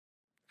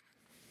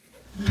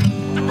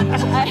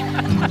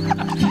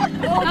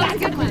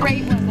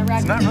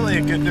It's not really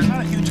there's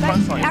not a huge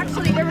punchline.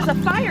 Actually, there was a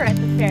fire at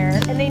the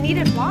fair, and they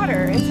needed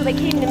water, and so they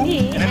came to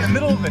me. And in the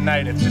middle of the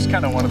night, it's just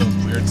kind of one of those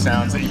weird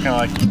sounds that you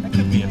kind of like, that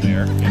could be a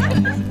bear.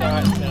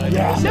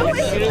 As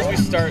soon as we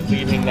start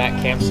leaving that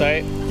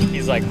campsite,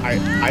 he's like,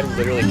 I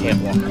literally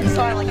can't walk.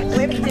 So I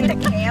lived into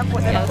camp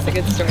with That's a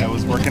good story. I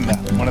was working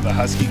one of the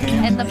Husky games.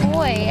 And the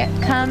boy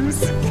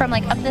comes from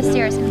like up the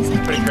stairs and he's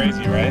like, Pretty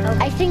crazy, right?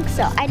 I think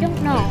so. I don't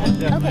know.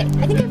 Okay,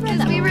 I think I've read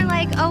that. We were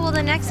like, oh, well,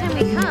 the next time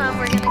we come,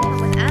 we're going to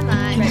come with Emma.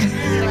 And she's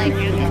going to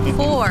be like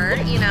 4,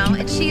 you know,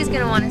 and she's going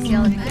to want to see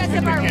all the things. Because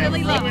of our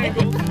really long.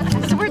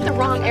 So we're at the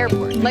wrong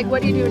airport. Like,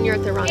 what do you do when you're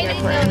at the wrong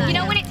airport? You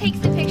know when it takes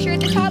the picture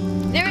at the top?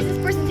 There was this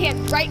person's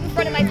hand right in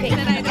front of my face.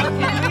 And I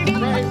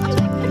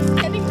was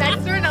standing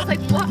next to her, and I was like,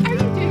 what are you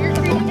doing? You're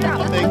freaking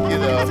out. Thank you,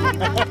 though.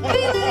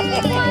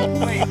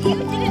 You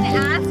didn't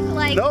ask,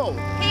 like, No,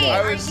 hey,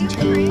 I was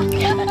too.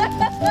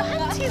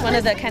 One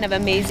of the kind of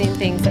amazing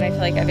things that I feel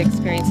like I've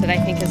experienced that I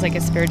think is like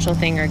a spiritual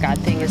thing or God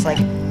thing is like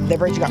The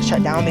bridge got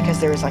shut down because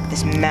there was like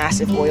this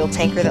massive oil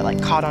tanker that like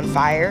caught on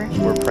fire.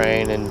 We're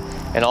praying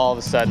and all of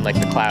a sudden like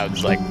the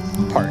clouds like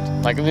part.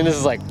 Like, I mean, this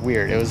is like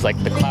weird. It was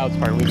like the clouds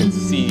part and we could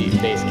see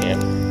base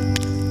camp.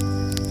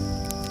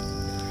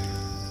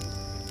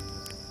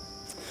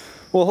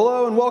 Well,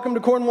 hello and welcome to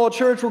Cornwall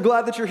Church. We're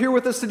glad that you're here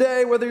with us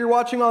today, whether you're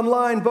watching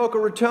online, Boca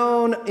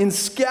Raton, in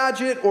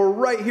Skagit, or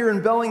right here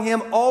in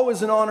Bellingham.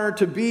 Always an honor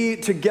to be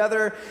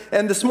together.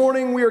 And this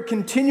morning we are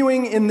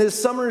continuing in this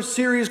summer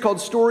series called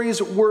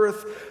Stories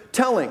Worth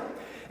Telling.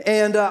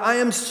 And I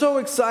am so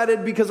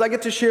excited because I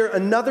get to share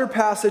another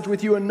passage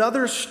with you,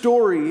 another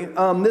story,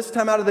 this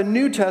time out of the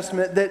New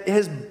Testament that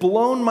has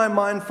blown my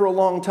mind for a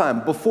long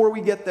time. Before we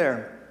get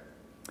there,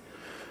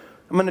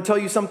 I'm going to tell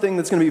you something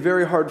that's going to be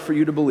very hard for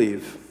you to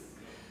believe.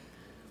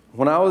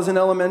 When I was in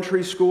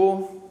elementary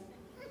school,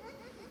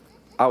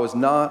 I was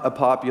not a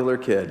popular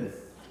kid.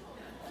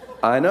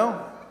 I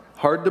know,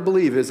 hard to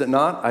believe, is it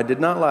not? I did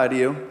not lie to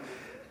you.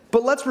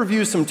 But let's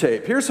review some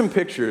tape. Here's some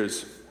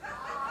pictures.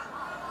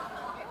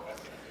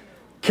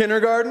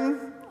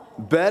 Kindergarten,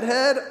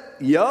 bedhead,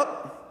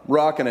 yup,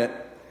 rocking it.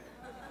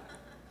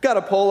 Got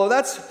a polo,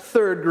 that's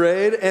 3rd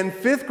grade. And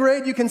 5th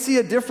grade, you can see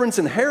a difference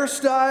in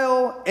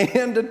hairstyle,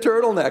 and a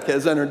turtleneck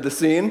has entered the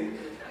scene.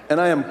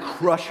 And I am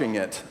crushing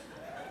it.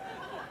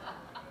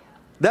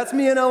 That's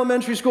me in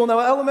elementary school. Now,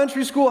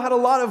 elementary school had a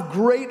lot of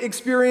great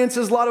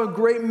experiences, a lot of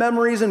great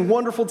memories and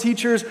wonderful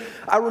teachers.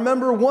 I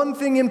remember one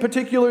thing in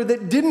particular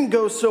that didn't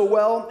go so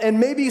well, and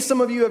maybe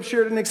some of you have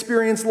shared an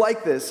experience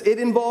like this. It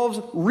involves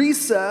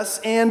recess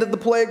and the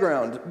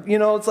playground. You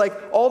know, it's like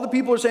all the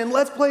people are saying,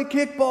 let's play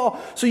kickball.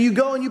 So you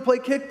go and you play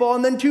kickball,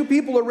 and then 2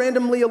 people are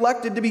randomly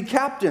elected to be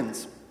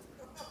captains.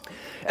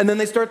 And then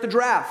they start the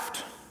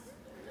draft.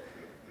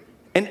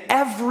 And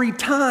every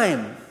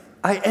time,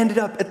 I ended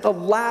up at the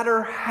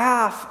latter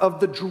half of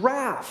the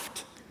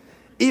draft,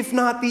 if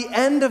not the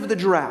end of the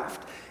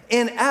draft.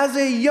 And as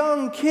a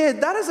young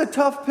kid, that is a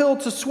tough pill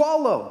to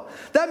swallow.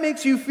 That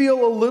makes you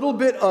feel a little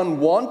bit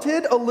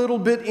unwanted, a little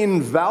bit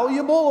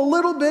invaluable, a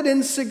little bit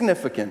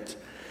insignificant.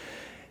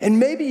 And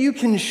maybe you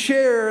can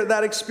share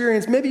that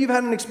experience. Maybe you've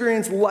had an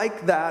experience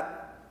like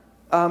that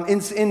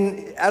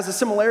as a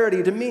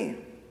similarity to me,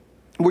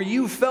 where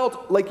you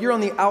felt like you're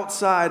on the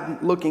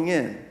outside looking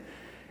in.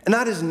 And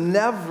that is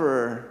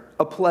never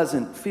a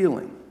pleasant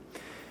feeling.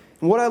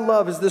 And what I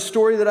love is this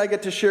story that I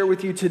get to share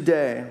with you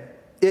today.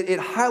 It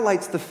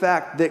highlights the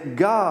fact that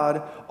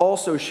God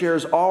also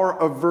shares our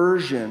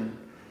aversion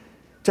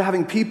to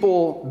having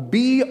people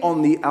be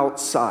on the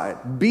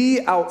outside,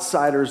 be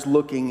outsiders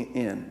looking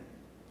in.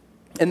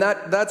 And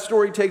that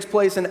story takes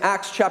place in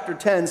Acts chapter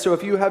 10. So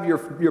if you have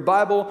your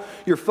Bible,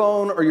 your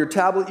phone, or your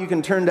tablet, you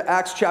can turn to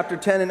Acts chapter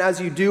 10. And as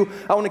you do,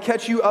 I want to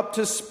catch you up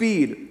to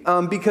speed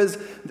because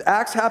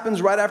Acts happens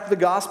right after the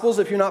Gospels.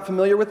 If you're not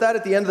familiar with that,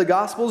 at the end of the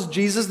Gospels,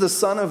 Jesus, the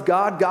Son of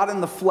God, God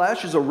in the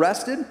flesh, is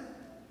arrested.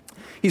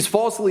 He's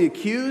falsely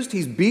accused,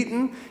 he's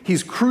beaten,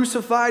 he's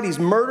crucified, he's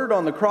murdered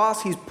on the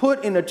cross, he's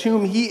put in a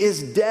tomb, he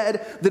is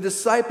dead. The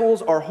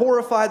disciples are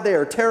horrified, they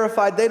are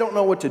terrified, they don't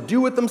know what to do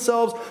with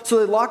themselves, so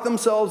they lock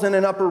themselves in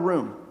an upper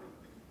room.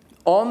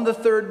 On the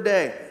 3rd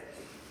day,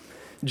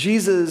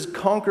 Jesus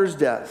conquers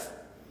death,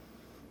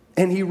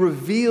 and he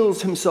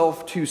reveals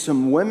himself to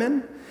some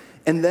women,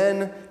 and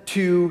then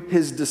to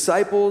his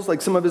disciples,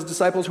 like some of his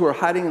disciples who are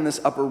hiding in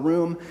this upper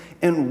room.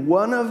 And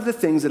one of the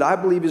things that I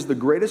believe is the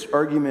greatest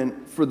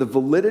argument for the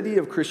validity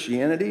of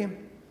Christianity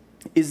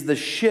is the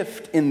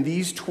shift in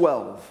these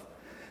 12.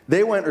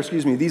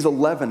 These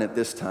 11 at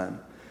this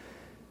time.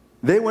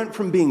 They went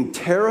from being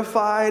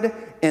terrified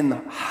and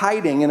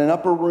hiding in an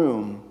upper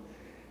room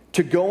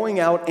to going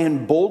out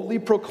and boldly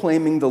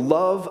proclaiming the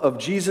love of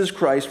Jesus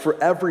Christ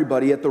for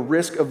everybody at the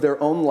risk of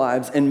their own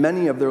lives, and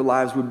many of their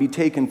lives would be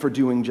taken for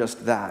doing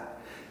just that.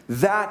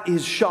 That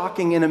is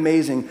shocking and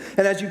amazing.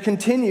 And as you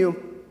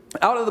continue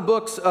out of the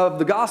books of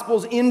the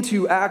Gospels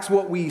into Acts,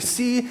 what we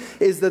see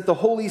is that the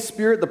Holy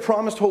Spirit, the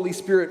promised Holy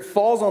Spirit,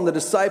 falls on the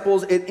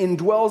disciples. It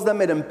indwells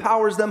them. It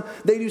empowers them.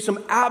 They do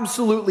some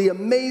absolutely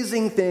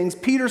amazing things.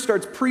 Peter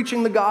starts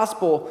preaching the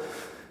gospel.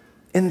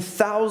 and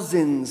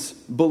thousands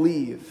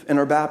believe and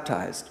are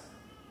baptized.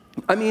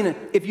 I mean,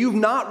 if you've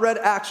not read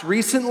Acts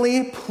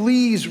recently,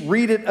 please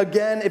read it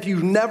again. If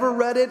you've never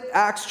read it,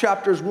 Acts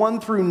chapters 1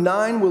 through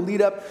 9 will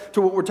lead up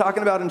to what we're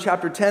talking about in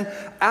chapter 10.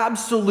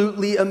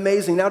 Absolutely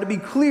amazing. Now, to be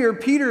clear,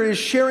 Peter is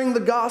sharing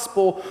the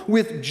gospel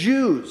with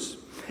Jews.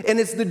 And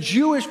it's the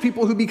Jewish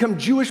people who become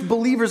Jewish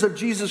believers of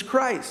Jesus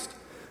Christ.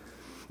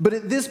 But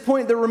at this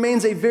point, there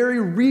remains a very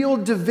real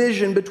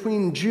division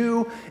between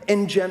Jew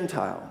and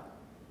Gentile.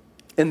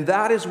 And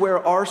that is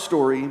where our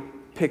story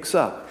picks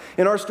up.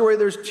 In our story,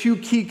 there's two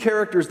key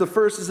characters. The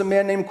first is a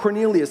man named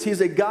Cornelius.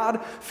 He's a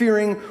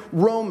God-fearing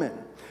Roman.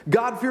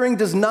 God-fearing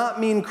does not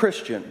mean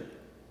Christian.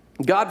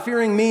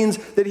 God-fearing means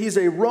that he's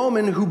a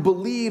Roman who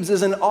believes,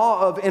 is in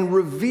awe of, and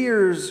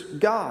reveres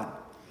God.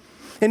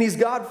 And he's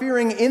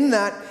God-fearing in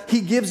that he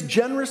gives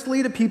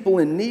generously to people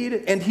in need,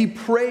 and he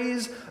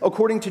prays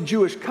according to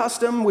Jewish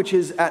custom, which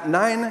is at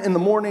 9 in the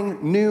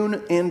morning,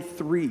 noon, and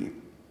 3.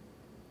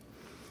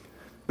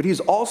 But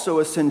he's also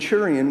a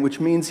centurion, which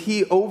means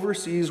he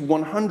oversees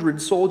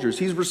 100 soldiers.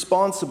 He's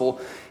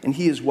responsible, and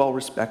he is well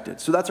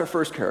respected. So that's our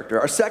first character.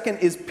 Our second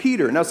is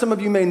Peter. Now, some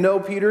of you may know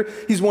Peter.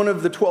 He's one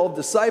of the 12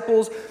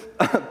 disciples.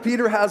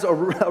 Peter has a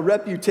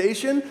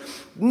reputation,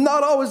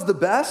 not always the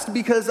best,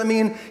 because, I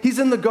mean, he's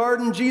in the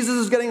garden, Jesus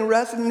is getting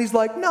arrested, and he's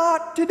like,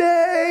 "Not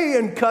today,"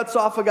 and cuts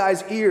off a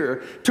guy's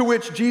ear, to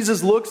which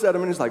Jesus looks at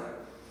him, and he's like,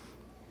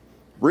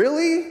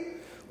 "Really?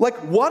 Like,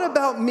 what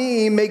about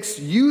me makes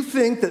you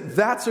think that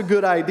that's a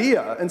good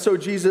idea?" And so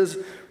Jesus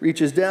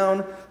reaches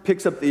down,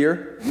 picks up the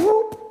ear,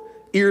 whoop,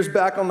 ear's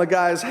back on the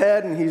guy's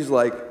head, and he's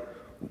like,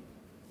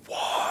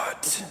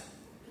 "What?"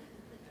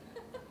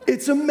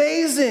 It's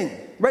amazing,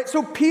 right?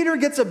 So Peter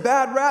gets a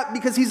bad rap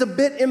because he's a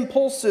bit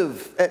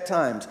impulsive at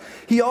times.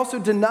 He also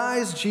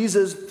denies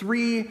Jesus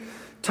 3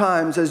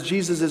 times as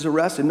Jesus is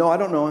arrested. "No, I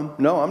don't know him.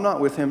 No, I'm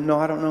not with him. No,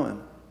 I don't know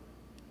him."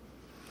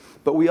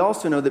 But we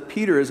also know that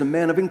Peter is a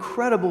man of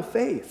incredible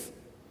faith.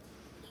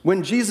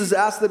 When Jesus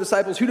asked the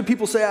disciples, "Who do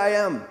people say I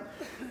am?"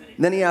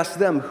 And then he asked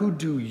them, "Who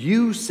do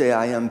you say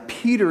I am?"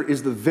 Peter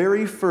is the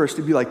very first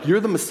to be like,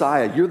 "You're the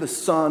Messiah. You're the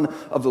Son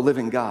of the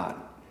living God."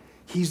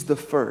 He's the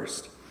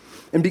first.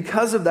 And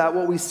because of that,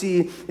 what we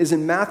see is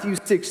in Matthew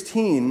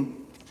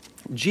 16,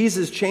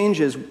 Jesus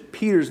changes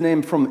Peter's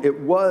name from, it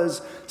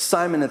was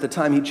Simon at the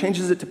time, he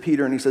changes it to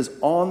Peter, and he says,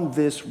 "On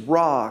this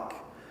rock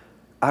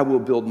I will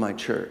build my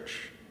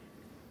church,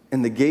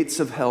 and the gates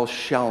of hell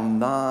shall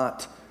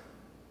not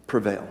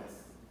prevail."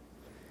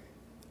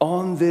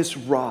 On this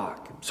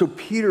rock. So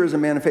Peter is a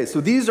man of faith. So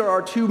these are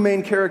our two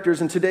main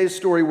characters in today's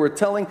story we're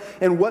telling.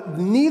 And what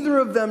neither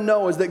of them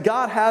know is that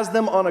God has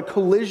them on a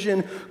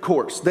collision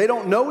course. They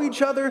don't know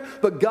each other,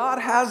 but God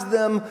has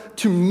them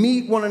to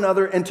meet one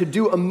another and to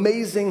do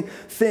amazing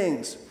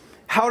things.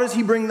 How does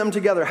he bring them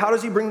together? How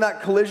does he bring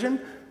that collision?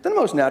 The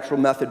most natural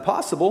method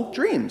possible,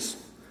 dreams.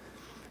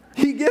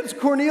 He gives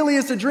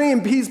Cornelius a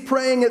dream. He's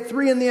praying at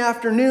 3 in the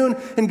afternoon,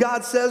 and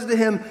God says to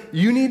him,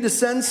 "You need to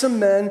send some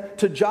men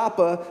to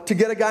Joppa to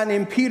get a guy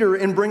named Peter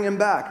and bring him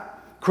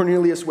back."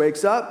 Cornelius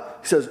wakes up.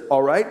 He says,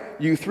 "All right,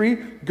 you 3,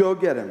 go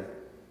get him."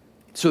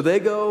 So they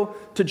go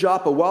to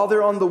Joppa. While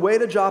they're on the way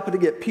to Joppa to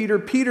get Peter,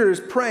 Peter is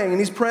praying, and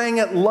he's praying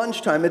at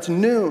lunchtime. It's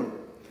noon.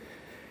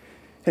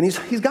 And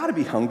he's got to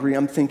be hungry,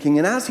 I'm thinking.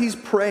 And as he's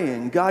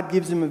praying, God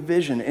gives him a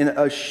vision. And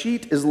a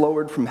sheet is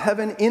lowered from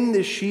heaven. In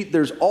this sheet,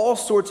 there's all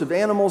sorts of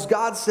animals.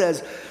 God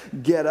says,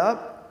 "Get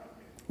up,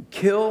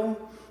 kill,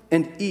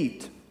 and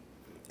eat."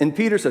 And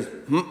Peter says,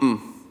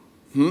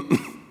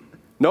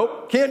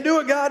 "Nope, can't do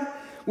it, God."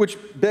 Which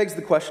begs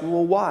the question,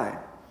 well, why?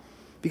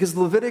 Because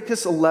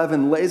Leviticus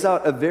 11 lays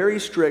out a very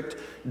strict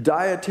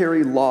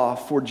dietary law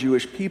for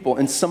Jewish people.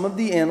 And some of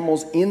the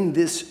animals in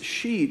this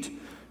sheet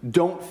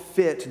don't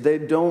fit, they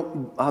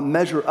don't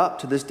measure up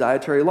to this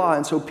dietary law.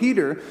 And so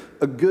Peter,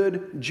 a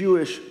good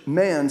Jewish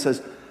man,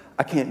 says,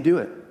 "I can't do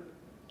it."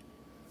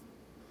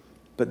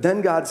 But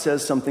then God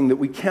says something that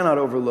we cannot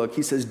overlook.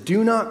 He says,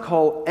 "Do not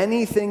call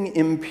anything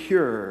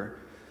impure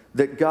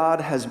that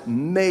God has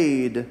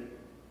made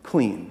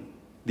clean."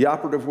 The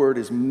operative word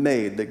is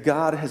made, that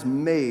God has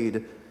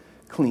made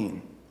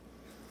clean.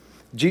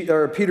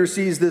 Peter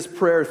sees this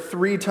prayer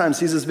 3 times,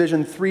 sees this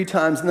vision 3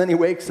 times, and then he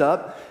wakes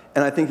up,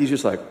 and I think he's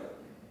just like,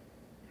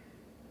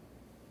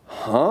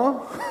 huh?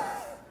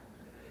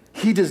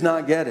 He does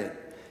not get it.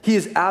 He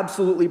is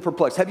absolutely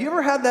perplexed. Have you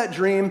ever had that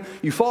dream?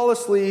 You fall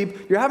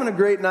asleep, you're having a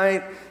great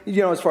night,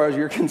 as far as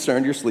you're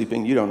concerned, you're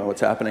sleeping, you don't know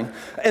what's happening.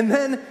 And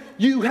then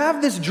you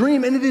have this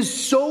dream, and it is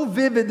so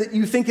vivid that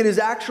you think it is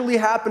actually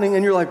happening,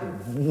 and you're like,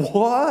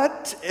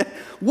 what?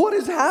 What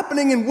is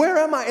happening, and where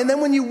am I? And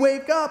then when you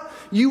wake up,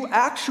 you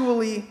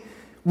actually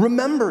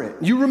remember it.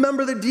 You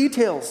remember the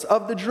details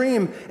of the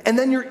dream, and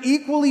then you're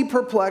equally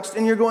perplexed,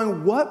 and you're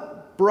going, what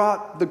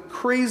brought the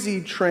crazy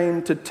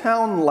train to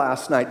town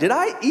last night? Did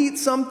I eat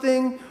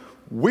something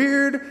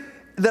weird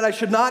that I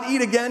should not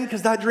eat again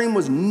because that dream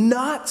was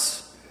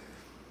nuts?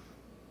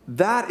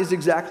 That is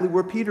exactly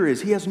where Peter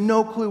is. He has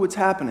no clue what's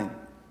happening.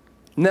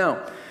 Now,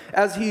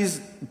 as he's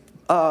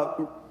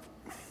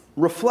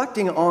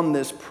reflecting on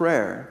this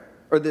prayer,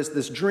 or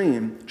this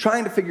dream,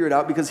 trying to figure it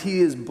out because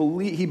he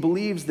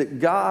believes that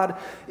God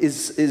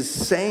is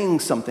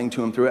saying something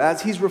to him through it.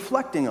 As he's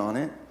reflecting on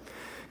it,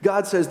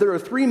 God says, there are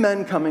 3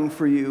 men coming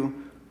for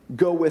you.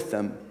 Go with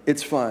them.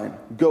 It's fine.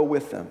 Go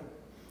with them.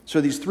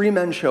 So these 3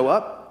 men show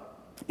up.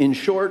 In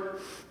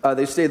short,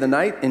 they stay the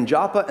night in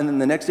Joppa, and then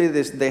the next day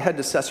they head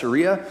to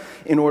Caesarea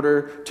in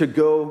order to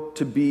go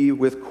to be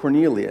with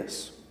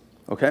Cornelius.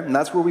 Okay? And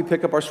that's where we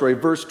pick up our story.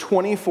 Verse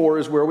 24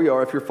 is where we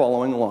are if you're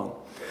following along.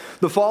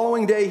 The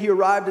following day he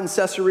arrived in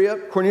Caesarea.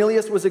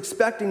 Cornelius was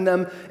expecting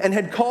them and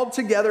had called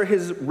together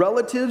his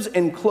relatives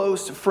and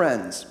close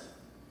friends.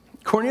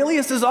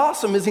 Cornelius is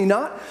awesome, is he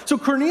not? So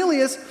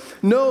Cornelius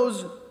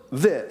knows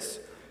this.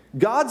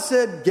 God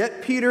said,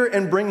 get Peter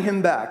and bring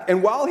him back.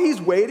 And while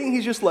he's waiting,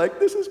 he's just like,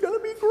 this is going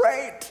to be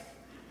great.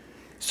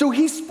 So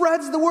he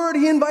spreads the word.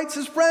 He invites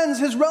his friends,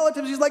 his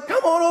relatives. He's like,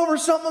 come on over.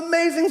 Something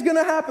amazing is going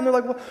to happen. They're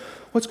like,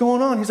 what's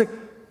going on? He's like,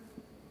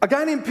 a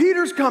guy named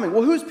Peter's coming.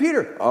 Well, who's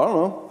Peter? I don't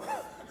know.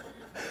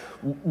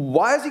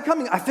 Why is he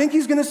coming? I think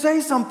he's going to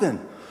say something.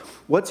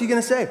 What's he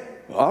going to say?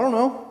 I don't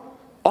know.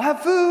 I'll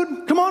have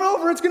food. Come on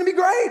over. It's going to be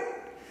great.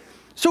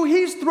 So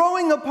he's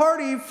throwing a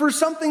party for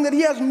something that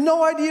he has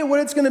no idea what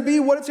it's going to be,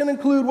 what it's going to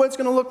include, what it's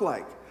going to look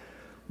like.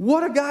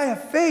 What a guy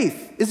of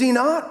faith, is he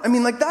not? I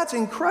mean, that's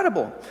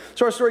incredible.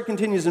 So our story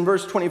continues in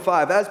verse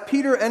 25. As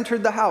Peter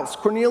entered the house,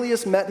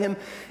 Cornelius met him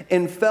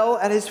and fell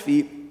at his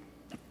feet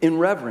in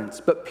reverence.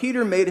 But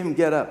Peter made him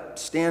get up.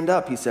 Stand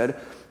up, he said.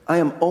 I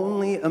am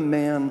only a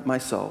man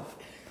myself.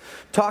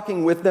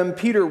 Talking with them,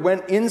 Peter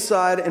went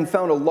inside and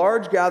found a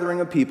large gathering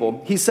of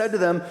people. He said to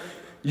them,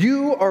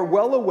 you are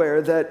well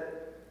aware that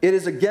it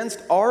is against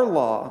our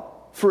law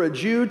for a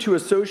Jew to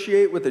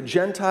associate with a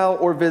Gentile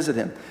or visit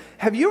him.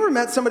 Have you ever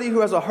met somebody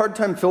who has a hard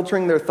time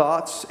filtering their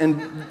thoughts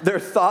and their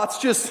thoughts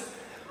just,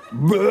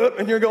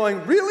 and you're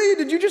going, really?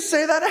 Did you just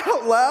say that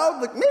out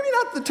loud? Like, maybe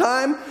not the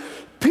time.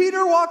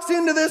 Peter walks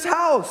into this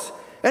house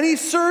and he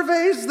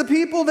surveys the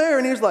people there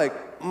and he's like,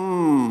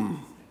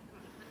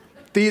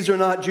 these are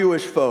not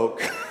Jewish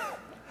folk.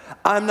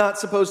 I'm not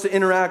supposed to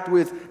interact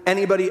with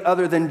anybody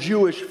other than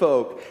Jewish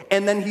folk.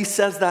 And then he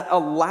says that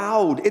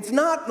aloud. It's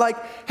not like,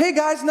 hey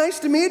guys, nice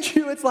to meet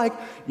you. It's like,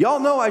 y'all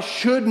know I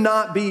should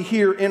not be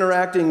here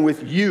interacting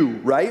with you,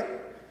 right?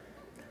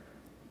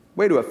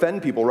 Way to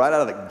offend people right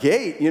out of the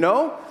gate, you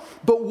know?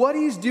 But what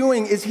he's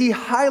doing is he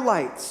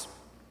highlights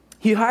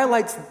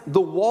the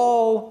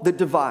wall that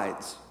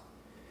divides.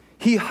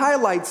 He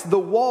highlights the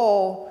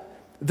wall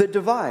that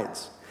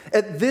divides.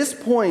 At this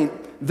point,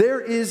 there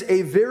is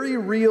a very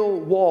real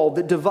wall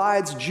that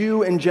divides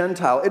Jew and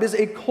Gentile. It is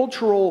a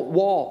cultural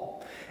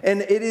wall.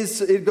 And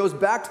it goes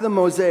back to the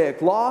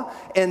Mosaic law,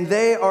 and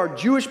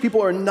Jewish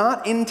people are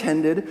not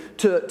intended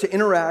to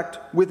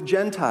interact with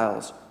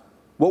Gentiles.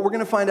 What we're going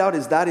to find out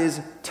is that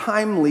is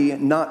timely,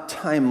 not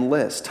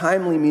timeless.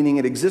 Timely meaning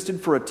it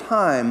existed for a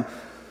time,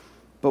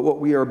 but what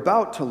we are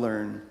about to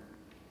learn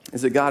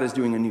is that God is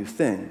doing a new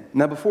thing.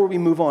 Now, before we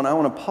move on, I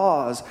want to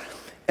pause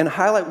and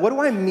highlight, what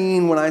do I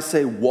mean when I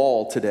say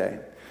wall today?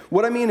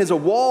 What I mean is a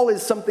wall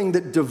is something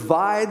that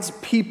divides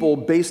people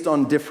based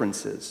on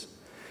differences.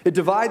 It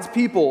divides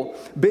people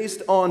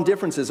based on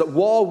differences. A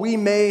wall we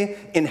may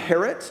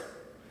inherit,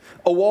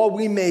 a wall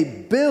we may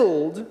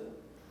build,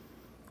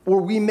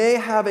 or we may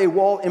have a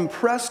wall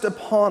impressed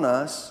upon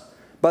us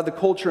by the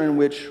culture in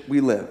which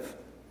we live.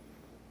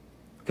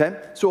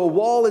 Okay? So a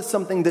wall is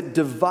something that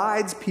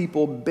divides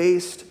people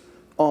based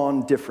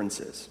on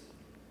differences.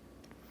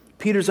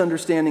 Peter's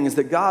understanding is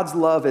that God's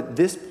love at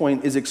this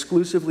point is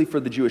exclusively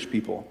for the Jewish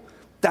people.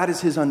 That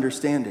is his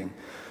understanding.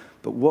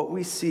 But what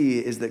we see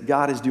is that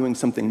God is doing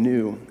something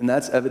new, and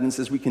that's evidence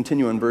as we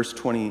continue in verse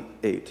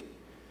 28.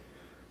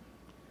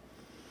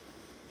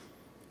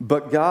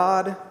 But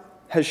God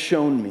has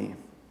shown me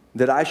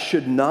that I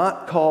should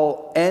not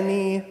call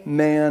any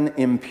man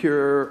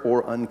impure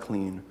or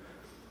unclean.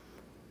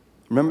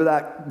 Remember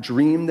that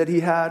dream that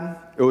he had?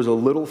 It was a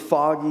little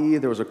foggy.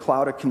 There was a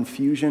cloud of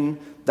confusion.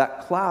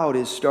 That cloud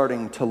is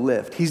starting to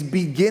lift. He's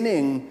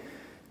beginning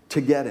to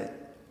get it.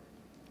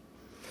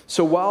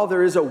 So while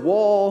there is a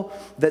wall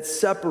that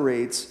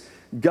separates,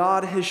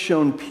 God has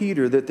shown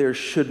Peter that there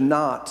should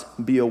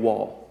not be a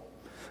wall.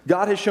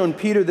 God has shown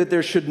Peter that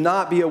there should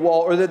not be a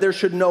wall, or that there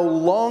should no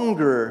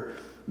longer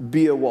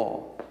be a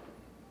wall.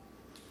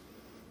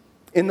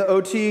 In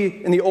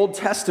the Old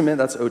Testament,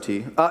 that's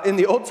OT. In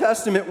the Old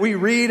Testament, we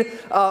read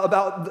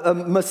about a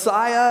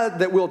Messiah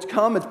that will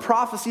come. It's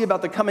prophecy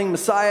about the coming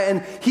Messiah,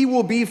 and he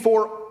will be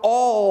for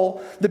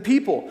all the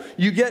people.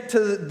 You get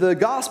to the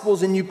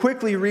Gospels, and you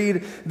quickly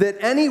read that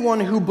anyone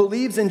who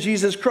believes in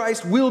Jesus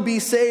Christ will be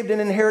saved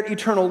and inherit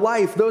eternal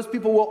life. Those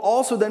people will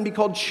also then be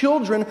called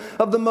children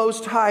of the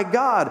Most High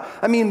God.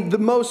 I mean, the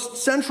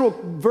most central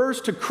verse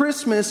to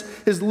Christmas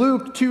is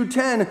Luke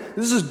 2:10.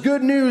 This is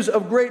good news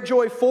of great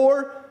joy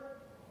for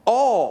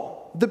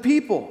all the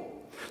people.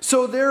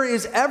 So there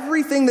is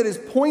everything that is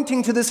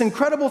pointing to this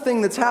incredible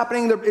thing that's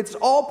happening. It's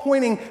all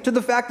pointing to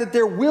the fact that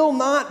there will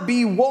not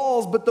be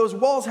walls, but those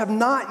walls have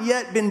not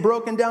yet been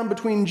broken down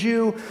between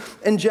Jew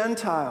and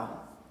Gentile.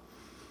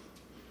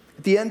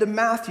 At the end of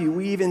Matthew,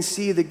 we even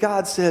see that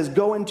God says,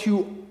 go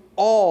into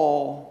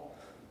all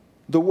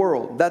the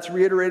world. That's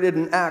reiterated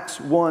in Acts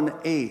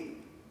 1:8.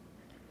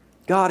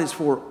 God is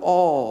for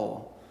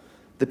all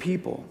the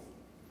people.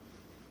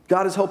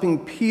 God is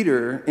helping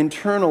Peter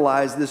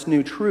internalize this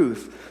new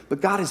truth, but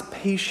God is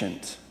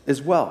patient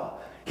as well.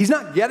 He's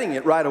not getting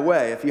it right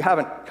away, if you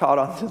haven't caught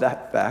on to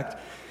that fact.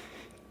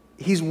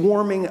 He's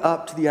warming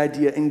up to the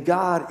idea, and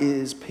God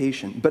is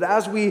patient. But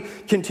as we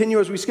continue,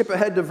 as we skip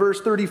ahead to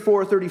verse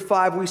 34,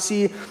 35, we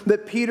see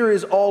that Peter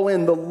is all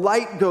in. The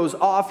light goes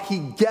off. He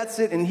gets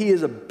it, and he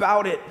is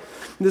about it.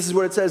 This is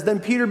what it says. Then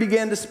Peter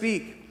began to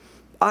speak.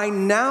 I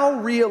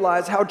now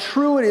realize how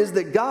true it is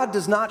that God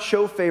does not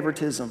show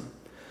favoritism,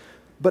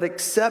 but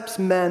accepts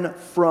men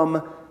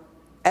from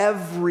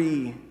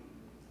every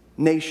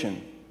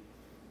nation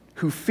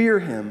who fear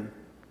him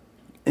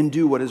and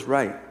do what is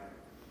right.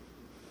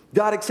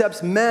 God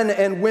accepts men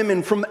and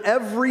women from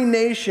every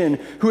nation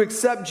who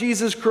accept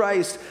Jesus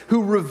Christ,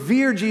 who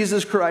revere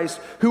Jesus Christ,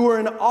 who are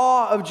in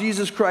awe of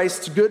Jesus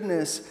Christ's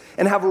goodness,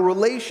 and have a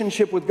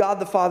relationship with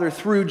God the Father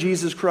through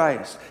Jesus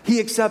Christ.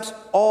 He accepts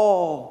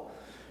all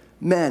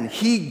men.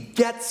 He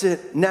gets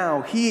it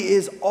now. He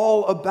is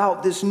all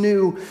about this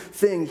new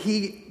thing.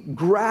 He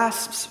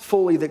grasps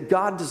fully that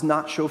God does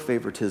not show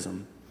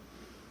favoritism.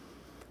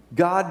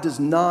 God does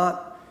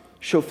not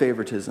show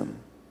favoritism,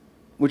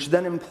 which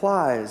then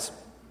implies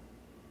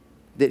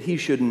that he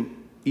shouldn't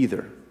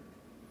either.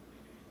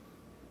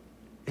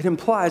 It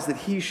implies that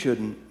he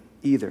shouldn't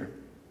either.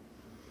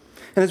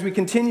 And as we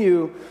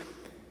continue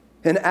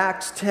in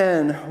Acts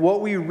 10,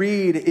 what we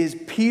read is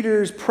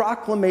Peter's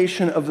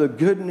proclamation of the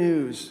good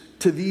news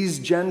to these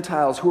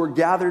Gentiles who are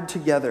gathered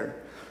together.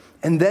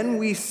 And then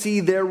we see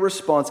their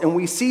response, and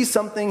we see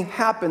something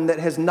happen that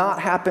has not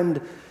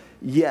happened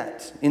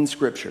yet in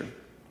Scripture.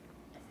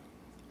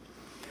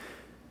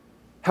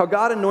 How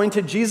God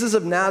anointed Jesus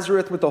of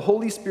Nazareth with the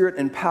Holy Spirit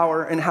and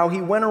power, and how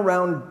he went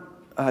around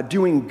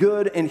doing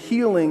good and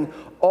healing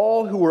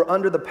all who were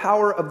under the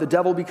power of the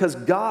devil because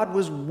God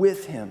was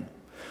with him.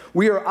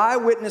 We are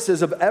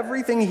eyewitnesses of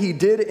everything he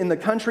did in the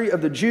country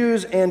of the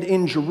Jews and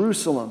in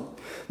Jerusalem.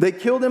 They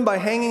killed him by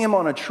hanging him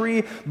on a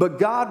tree, but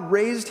God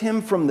raised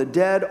him from the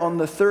dead on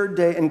the third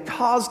day and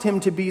caused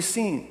him to be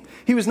seen.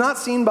 He was not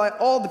seen by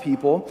all the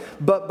people,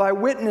 but by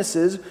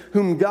witnesses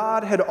whom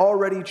God had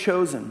already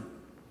chosen,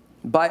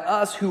 by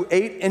us who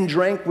ate and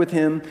drank with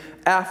him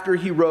after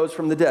he rose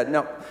from the dead.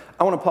 Now,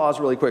 I want to pause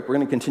really quick. We're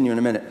going to continue in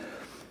a minute.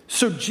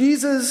 So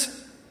Jesus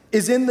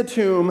is in the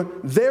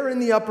tomb. They're in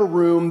the upper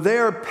room. They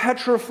are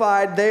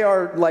petrified. They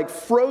are like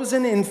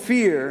frozen in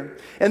fear.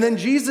 And then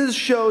Jesus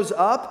shows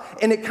up,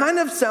 and it kind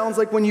of sounds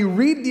like when you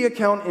read the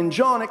account in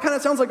John, it kind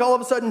of sounds like all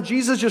of a sudden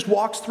Jesus just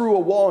walks through a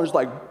wall and is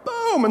like,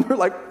 boom, and they're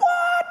like,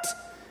 what?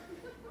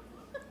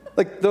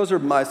 Like, those are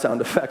my sound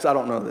effects. I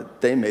don't know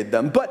that they made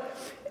them. But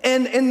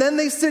And then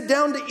they sit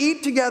down to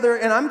eat together,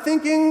 and I'm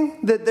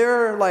thinking that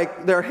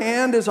their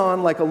hand is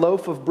on like a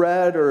loaf of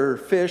bread or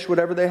fish,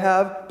 whatever they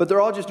have, but they're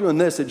all just doing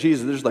this at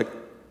Jesus. They're just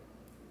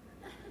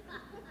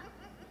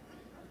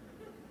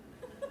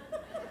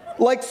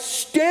like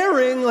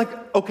staring,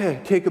 like, okay,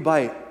 take a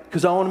bite,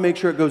 because I want to make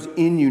sure it goes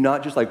in you,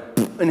 not just like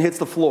and hits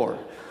the floor.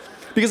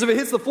 Because if it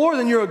hits the floor,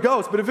 then you're a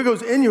ghost, but if it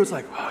goes in you, it's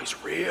like, oh,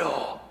 he's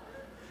real.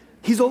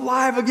 He's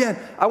alive again.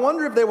 I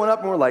wonder if they went up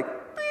and were like,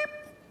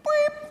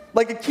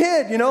 like a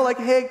kid, you know, like,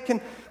 hey,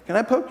 can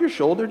I poke your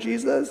shoulder,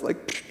 Jesus?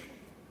 Like,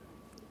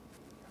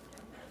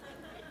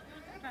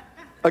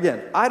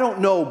 again, I don't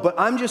know, but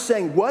I'm just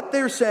saying what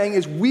they're saying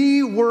is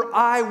we were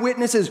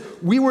eyewitnesses.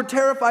 We were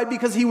terrified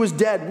because he was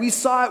dead. We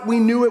saw it, we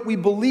knew it, we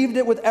believed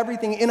it with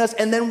everything in us,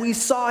 and then we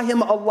saw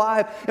him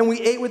alive, and we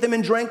ate with him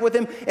and drank with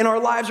him, and our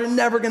lives are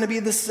never going to be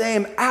the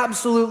same.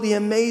 Absolutely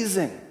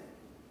amazing.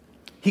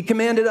 He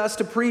commanded us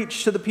to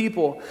preach to the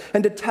people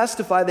and to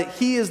testify that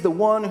he is the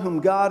one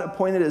whom God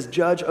appointed as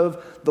judge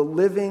of the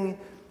living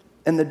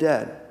and the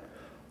dead.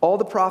 All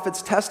the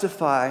prophets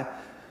testify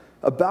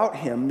about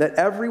him that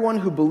everyone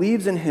who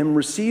believes in him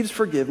receives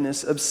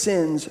forgiveness of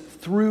sins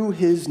through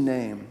his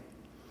name.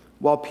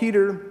 While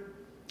Peter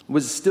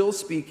was still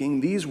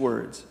speaking these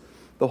words,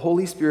 the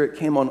Holy Spirit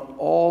came on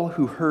all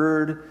who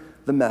heard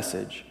the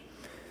message.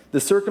 The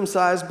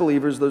circumcised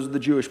believers, those are the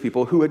Jewish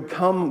people, who had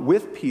come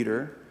with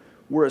Peter,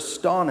 were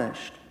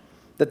astonished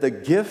that the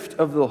gift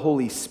of the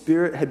Holy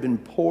Spirit had been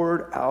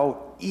poured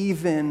out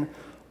even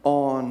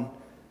on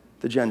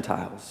the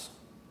Gentiles.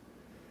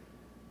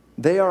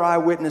 They are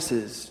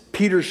eyewitnesses.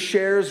 Peter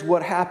shares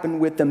what happened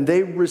with them.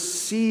 They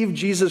receive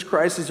Jesus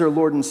Christ as their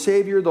Lord and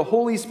Savior. The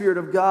Holy Spirit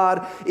of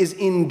God is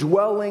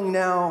indwelling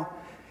now,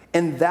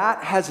 and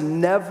that has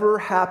never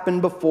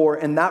happened before,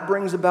 and that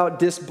brings about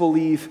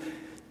disbelief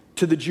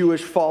to the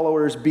Jewish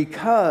followers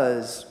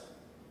because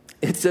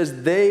it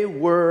says they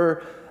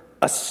were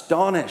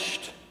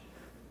astonished.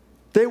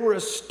 They were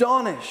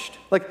astonished.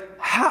 Like,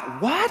 how?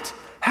 What?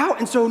 How?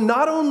 And so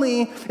not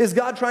only is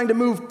God trying to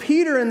move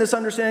Peter in this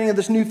understanding of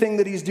this new thing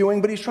that he's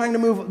doing, but he's trying to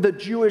move the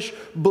Jewish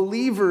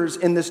believers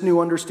in this new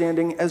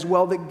understanding as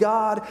well, that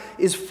God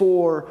is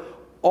for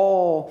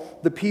all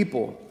the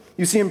people.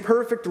 You see, in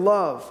perfect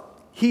love,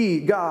 He,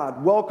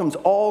 God, welcomes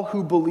all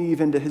who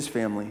believe into his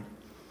family.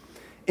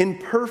 In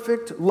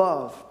perfect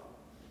love,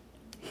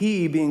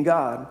 he, being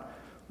God,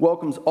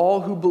 welcomes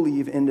all who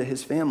believe into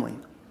his family.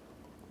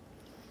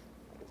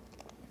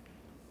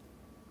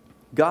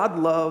 God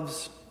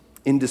loves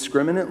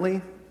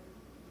indiscriminately,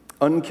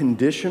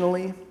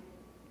 unconditionally,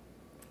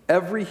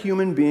 every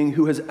human being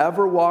who has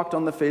ever walked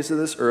on the face of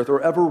this earth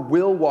or ever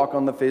will walk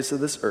on the face of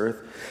this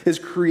earth is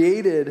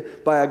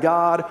created by a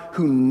God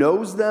who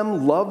knows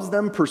them, loves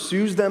them,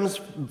 pursues them,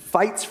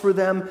 fights for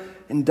them,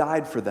 and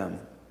died for them,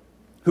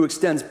 who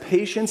extends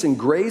patience and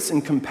grace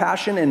and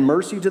compassion and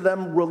mercy to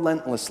them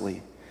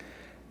relentlessly.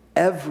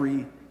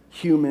 Every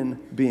human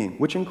being,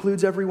 which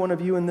includes every one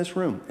of you in this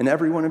room and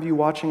every one of you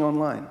watching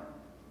online.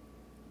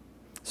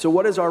 So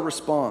what is our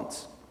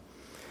response?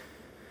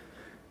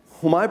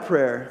 Well, my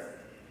prayer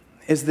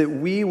is that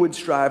we would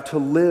strive to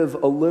live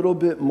a little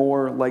bit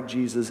more like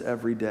Jesus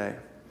every day.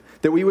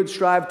 That we would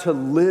strive to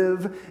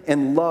live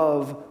and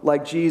love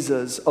like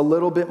Jesus a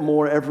little bit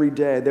more every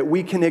day. That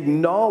we can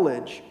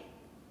acknowledge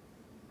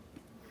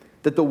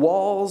that the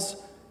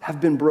walls have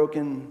been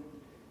broken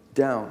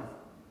down.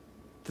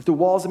 That the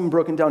walls have been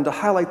broken down. To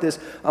highlight this,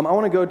 I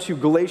want to go to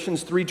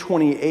Galatians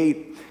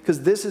 3:28,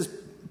 because this is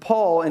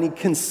Paul, and he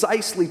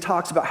concisely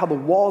talks about how the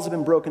walls have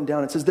been broken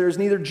down. It says, there is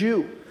neither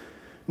Jew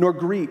nor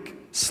Greek,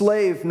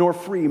 slave nor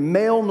free,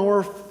 male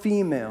nor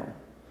female,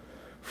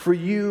 for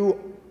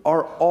you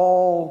are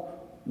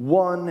all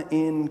one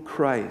in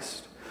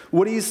Christ.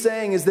 What he's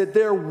saying is that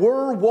there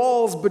were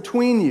walls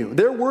between you.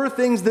 There were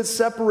things that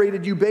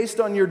separated you based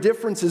on your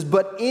differences,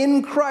 but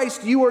in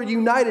Christ you are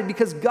united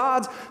because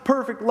God's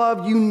perfect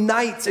love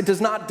unites. It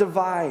does not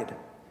divide.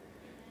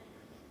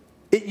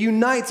 It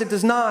unites. It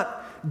does not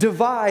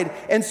divide.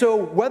 And so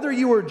whether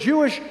you are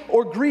Jewish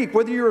or Greek,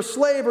 whether you're a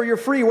slave or you're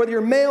free, whether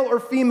you're male or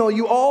female,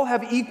 you all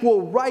have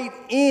equal right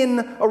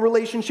in a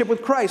relationship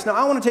with Christ. Now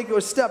I want to take you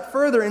a step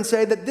further and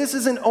say that this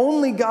isn't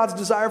only God's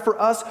desire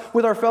for us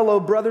with our fellow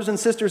brothers and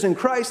sisters in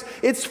Christ,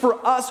 it's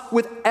for us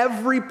with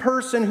every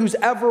person who's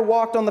ever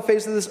walked on the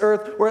face of this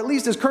earth, or at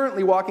least is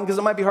currently walking, because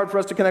it might be hard for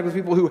us to connect with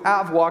people who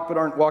have walked but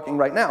aren't walking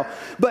right now.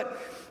 But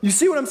you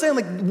see what I'm saying?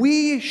 Like,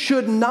 we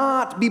should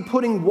not be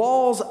putting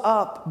walls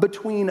up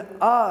between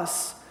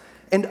us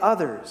and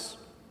others.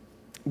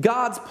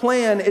 God's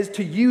plan is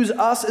to use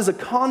us as a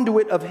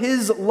conduit of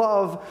his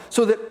love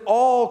so that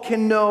all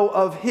can know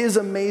of his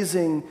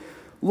amazing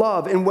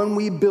love. And when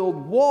we build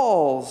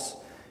walls,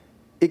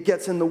 it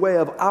gets in the way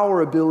of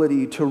our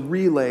ability to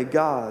relay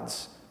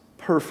God's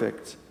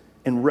perfect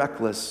and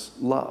reckless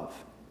love.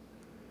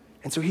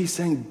 And so he's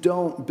saying,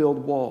 don't build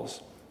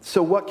walls.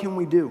 So what can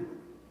we do?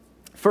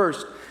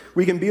 First,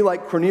 we can be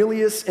like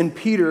Cornelius and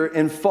Peter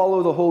and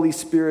follow the Holy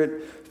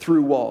Spirit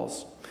through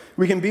walls.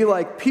 We can be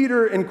like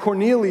Peter and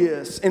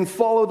Cornelius and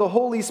follow the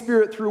Holy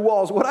Spirit through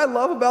walls. What I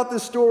love about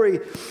this story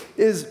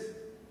is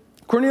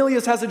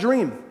Cornelius has a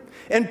dream,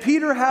 and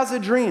Peter has a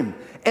dream,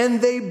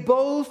 and they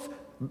both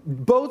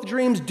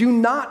dreams do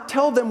not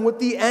tell them what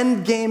the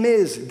end game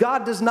is.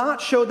 God does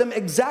not show them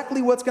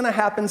exactly what's going to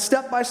happen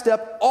step by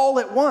step all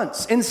at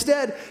once.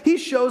 Instead, he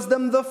shows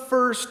them the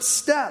first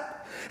step.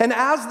 And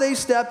as they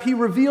step, he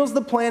reveals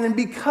the plan, and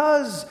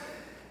because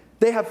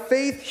they have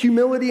faith,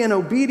 humility, and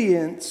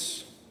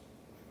obedience,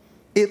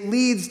 it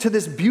leads to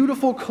this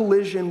beautiful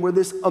collision where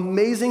this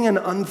amazing and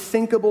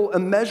unthinkable,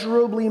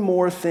 immeasurably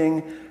more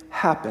thing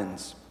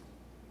happens.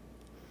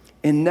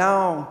 And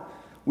now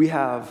we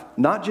have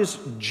not just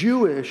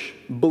Jewish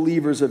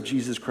believers of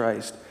Jesus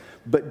Christ,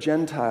 but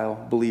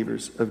Gentile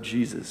believers of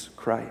Jesus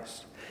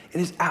Christ.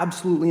 It is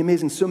absolutely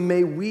amazing. So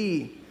may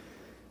we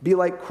be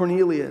like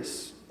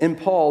Cornelius and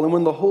Paul, and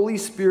when the Holy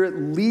Spirit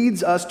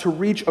leads us to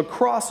reach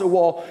across a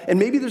wall, and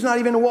maybe there's not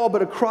even a wall,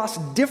 but across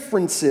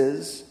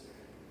differences,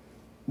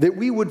 that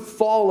we would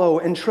follow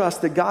and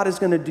trust that God is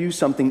going to do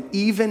something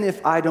even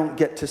if I don't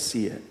get to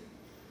see it.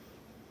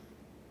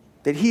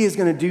 That he is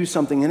going to do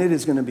something, and it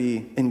is going to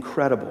be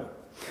incredible.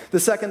 The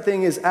second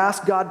thing is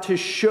ask God to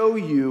show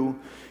you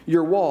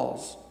your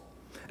walls.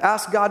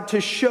 Ask God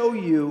to show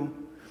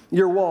you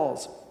your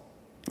walls.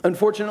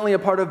 Unfortunately, a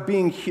part of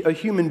being a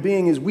human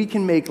being is we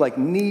can make like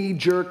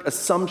knee-jerk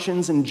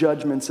assumptions and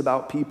judgments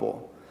about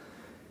people.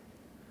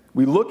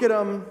 We look at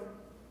them,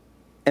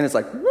 and it's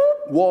like,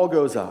 whoop, wall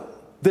goes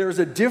up. There's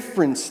a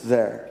difference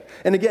there.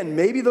 And again,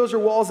 maybe those are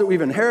walls that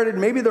we've inherited.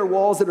 Maybe they're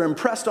walls that are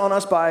impressed on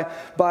us by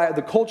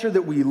the culture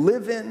that we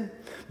live in.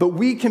 But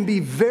we can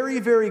be very,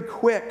 very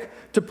quick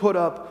to put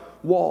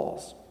up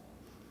walls.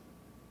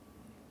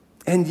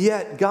 And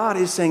yet, God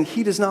is saying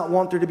he does not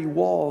want there to be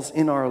walls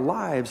in our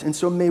lives. And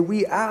so may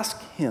we ask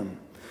him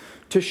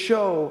to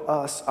show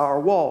us our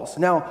walls.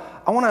 Now,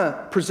 I want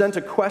to present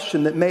a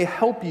question that may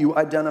help you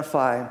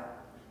identify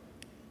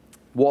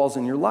walls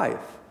in your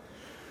life.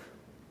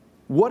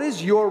 What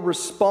is your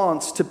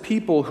response to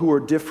people who are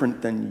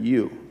different than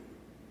you?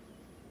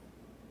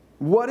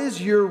 What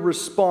is your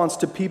response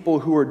to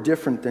people who are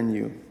different than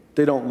you?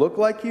 They don't look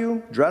like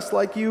you, dress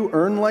like you,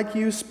 earn like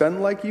you,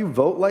 spend like you,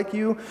 vote like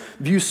you,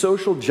 view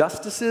social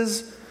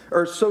justices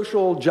or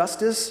social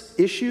justice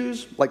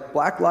issues like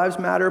Black Lives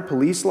Matter,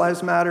 Police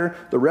Lives Matter,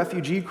 the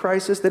refugee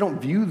crisis, they don't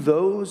view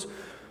those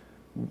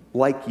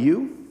like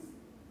you.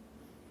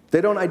 They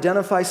don't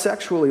identify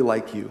sexually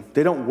like you.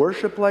 They don't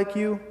worship like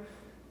you.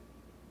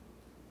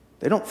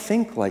 They don't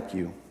think like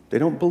you. They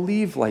don't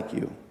believe like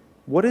you.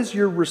 What is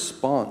your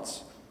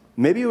response?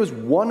 Maybe it was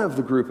one of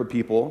the group of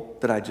people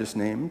that I just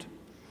named.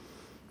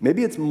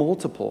 Maybe it's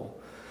multiple.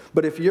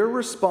 But if your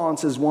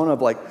response is one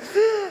of like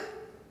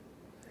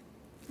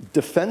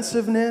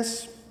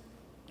defensiveness,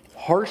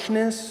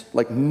 harshness,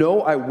 like,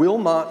 no, I will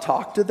not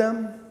talk to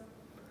them,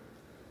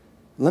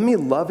 let me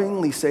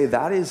lovingly say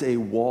that is a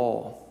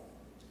wall.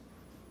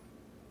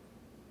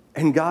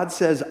 And God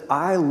says,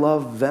 I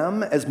love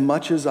them as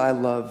much as I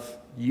love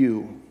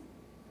you.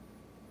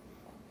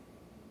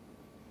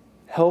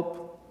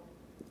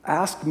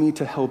 Ask me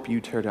to help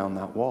you tear down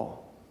that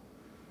wall.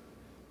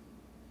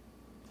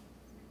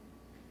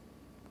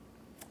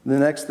 The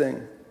next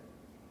thing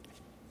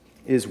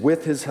is,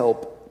 with his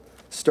help,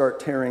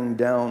 start tearing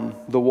down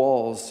the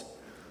walls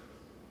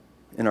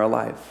in our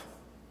life.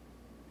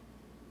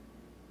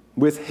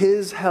 With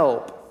his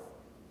help,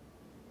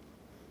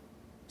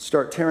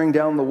 start tearing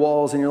down the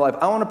walls in your life.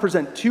 I want to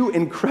present two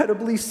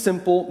incredibly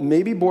simple,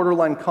 maybe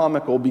borderline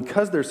comical,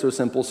 because they're so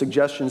simple,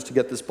 suggestions to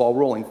get this ball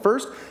rolling.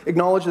 First,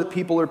 acknowledge that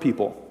people are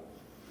people.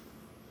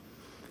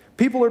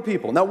 People are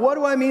people. Now, what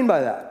do I mean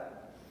by that?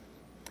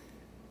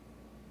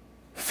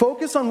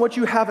 Focus on what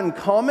you have in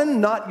common,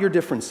 not your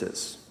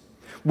differences.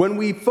 When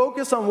we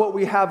focus on what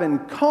we have in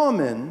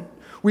common,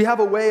 we have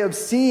a way of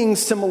seeing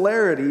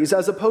similarities,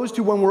 as opposed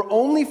to when we're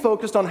only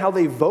focused on how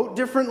they vote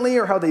differently,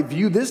 or how they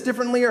view this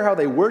differently, or how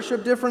they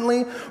worship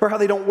differently, or how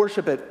they don't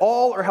worship at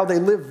all, or how they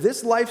live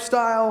this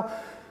lifestyle.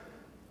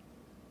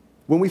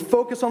 When we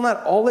focus on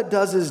that, all it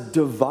does is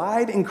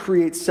divide and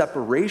create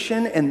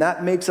separation, and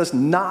that makes us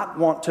not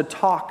want to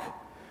talk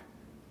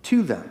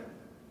to them.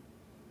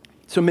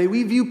 So may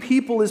we view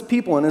people as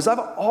people, and as I've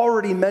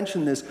already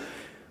mentioned this,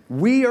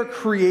 we are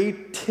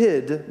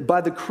created by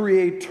the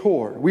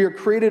Creator. We are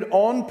created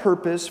on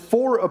purpose,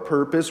 for a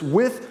purpose,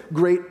 with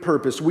great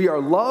purpose. We are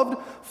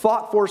loved,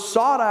 fought for,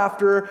 sought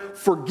after,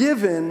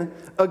 forgiven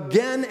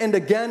again and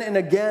again and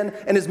again.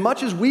 And as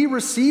much as we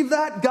receive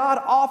that,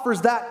 God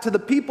offers that to the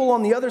people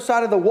on the other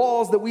side of the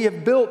walls that we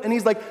have built. And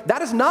he's like,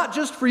 that is not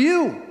just for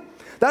you.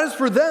 That is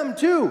for them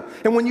too.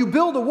 And when you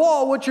build a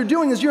wall, what you're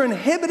doing is you're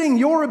inhibiting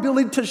your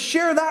ability to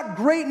share that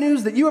great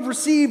news that you have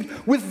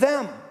received with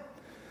them.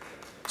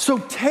 So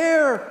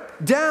tear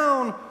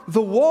down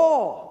the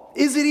wall.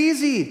 Is it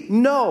easy?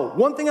 No.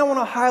 One thing I want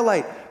to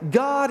highlight,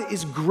 God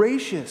is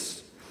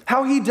gracious.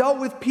 How he dealt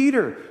with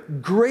Peter,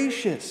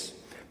 gracious,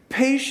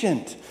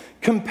 patient,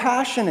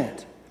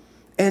 compassionate.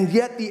 And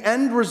yet the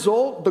end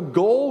result, the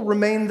goal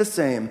remained the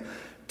same.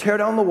 Tear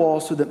down the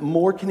wall so that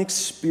more can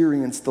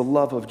experience the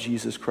love of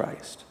Jesus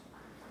Christ.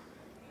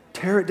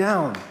 Tear it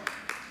down.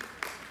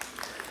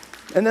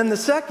 And then the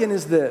second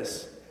is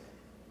this: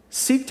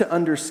 seek to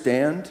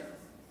understand,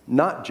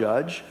 not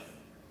judge.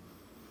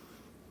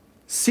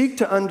 Seek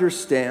to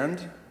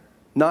understand,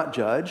 not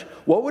judge.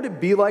 What would it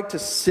be like to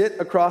sit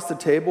across the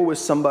table with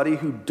somebody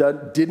who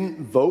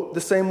didn't vote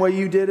the same way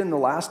you did in the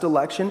last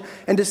election,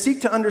 and to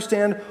seek to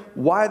understand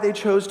why they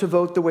chose to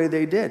vote the way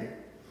they did?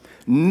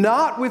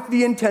 Not with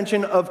the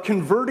intention of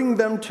converting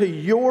them to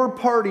your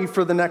party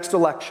for the next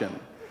election,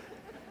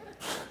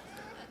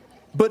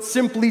 but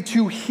simply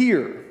to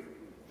hear.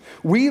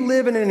 We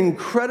live in an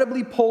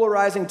incredibly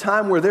polarizing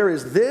time where there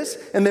is this,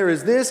 and there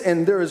is this,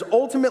 and there is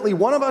ultimately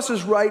one of us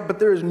is right, but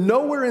there is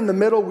nowhere in the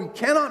middle. We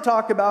cannot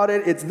talk about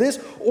it. It's this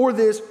or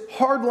this,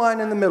 hard line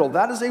in the middle.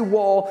 That is a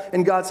wall,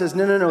 and God says,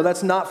 no,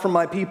 that's not for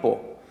my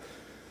people.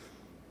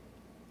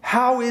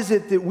 How is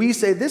it that we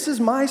say, this is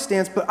my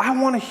stance, but I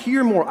want to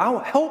hear more?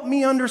 Help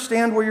me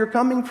understand where you're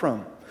coming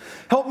from.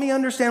 Help me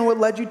understand what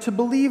led you to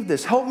believe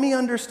this. Help me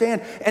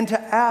understand, and to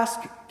ask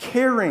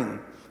caring,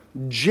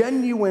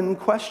 genuine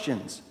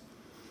questions.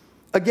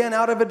 Again,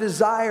 out of a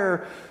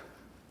desire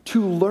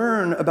to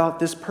learn about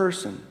this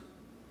person,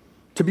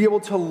 to be able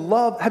to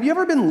love. Have you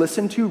ever been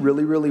listened to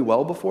really, really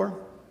well before?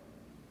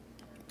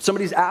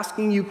 Somebody's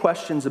asking you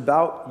questions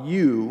about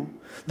you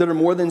that are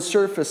more than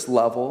surface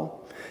level,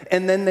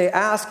 and then they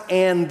ask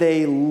and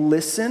they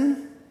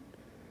listen.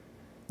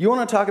 You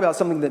want to talk about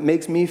something that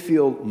makes me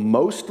feel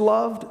most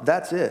loved?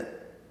 That's it.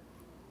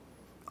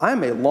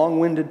 I'm a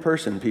long-winded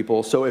person,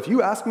 people. So if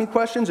you ask me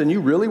questions and you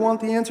really want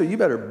the answer, you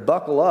better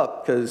buckle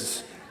up,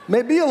 because it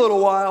may be a little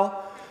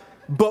while.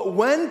 But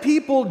when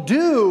people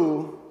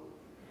do,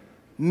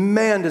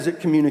 man, does it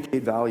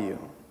communicate value.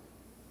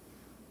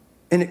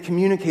 And it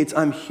communicates,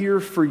 I'm here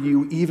for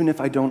you even if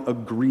I don't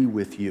agree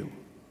with you.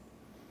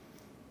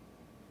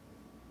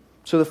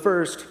 So the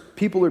first,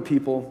 people are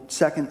people.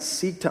 Second,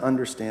 seek to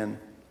understand.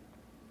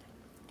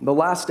 The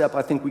last step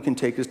I think we can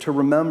take is to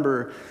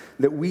remember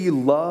that we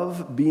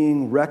love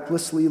being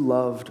recklessly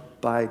loved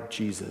by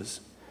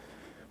Jesus.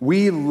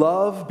 We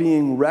love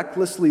being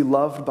recklessly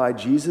loved by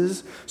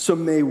Jesus, so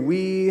may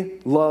we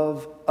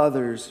love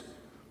others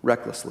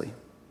recklessly.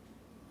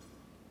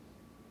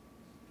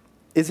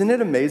 Isn't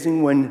it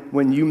amazing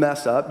when you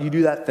mess up, you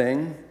do that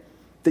thing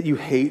that you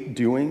hate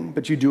doing,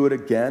 but you do it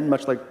again,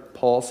 much like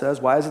Paul says?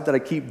 Why is it that I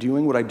keep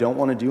doing what I don't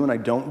want to do and I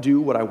don't do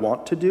what I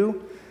want to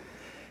do?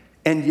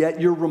 And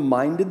yet you're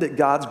reminded that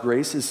God's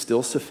grace is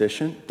still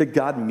sufficient, that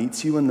God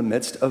meets you in the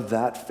midst of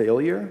that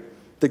failure,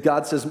 that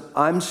God says,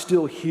 I'm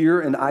still here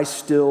and I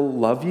still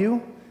love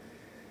you.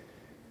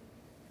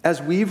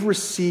 As we've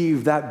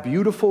received that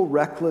beautiful,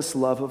 reckless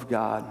love of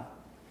God,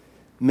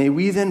 may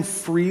we then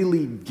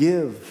freely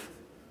give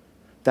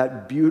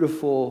that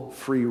beautiful,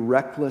 free,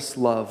 reckless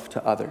love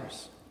to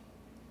others,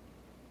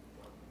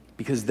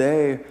 because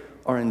they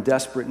are in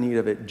desperate need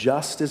of it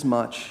just as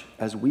much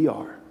as we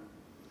are.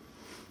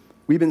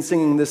 We've been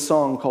singing this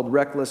song called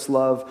Reckless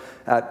Love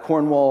at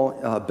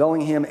Cornwall,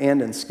 Bellingham,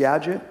 and in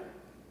Skagit.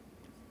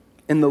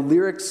 And the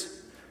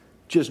lyrics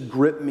just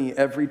grip me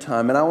every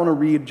time. And I want to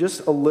read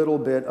just a little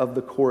bit of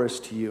the chorus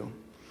to you.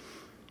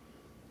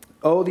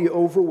 Oh, the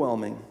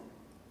overwhelming,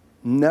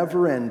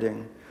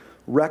 never-ending,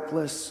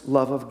 reckless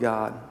love of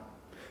God.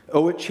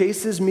 Oh, it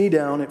chases me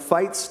down. It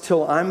fights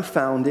till I'm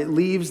found. It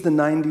leaves the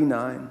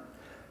 99.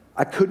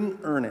 I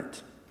couldn't earn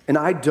it, and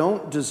I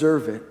don't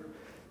deserve it.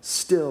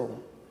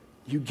 Still,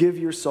 you give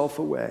yourself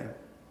away.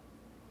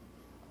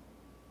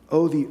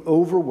 Oh, the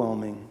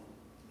overwhelming,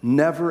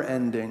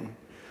 never-ending,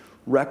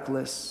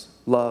 reckless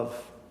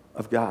love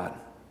of God.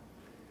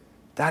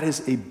 That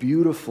is a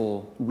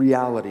beautiful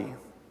reality,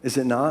 is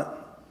it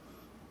not?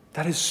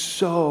 That is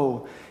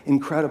so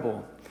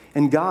incredible.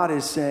 And God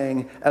is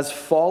saying, as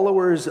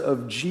followers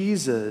of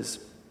Jesus,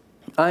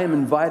 I am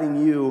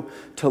inviting you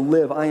to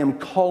live. I am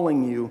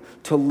calling you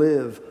to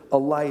live a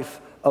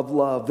life of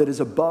love that is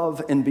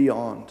above and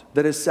beyond,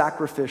 that is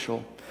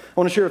sacrificial. I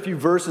want to share a few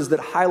verses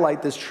that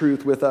highlight this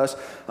truth with us.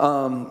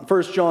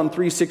 1 John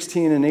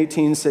 3:16 and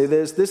 18 say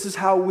this. This is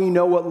how we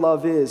know what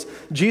love is.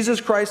 Jesus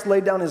Christ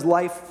laid down his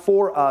life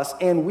for us,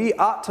 and we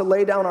ought to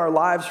lay down our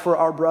lives for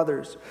our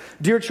brothers.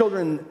 Dear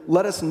children,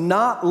 let us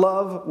not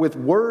love with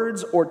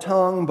words or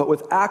tongue, but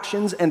with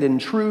actions and in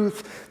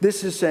truth.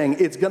 This is saying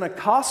it's going to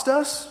cost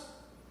us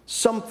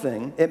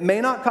something. It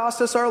may not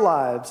cost us our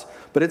lives,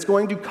 but it's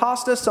going to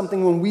cost us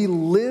something when we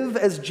live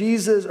as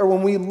Jesus, or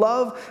when we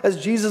love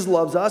as Jesus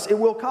loves us. It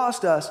will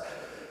cost us.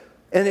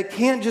 And it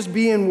can't just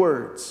be in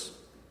words.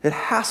 It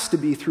has to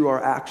be through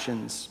our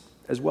actions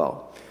as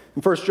well.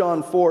 In 1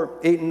 John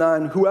 4:8 and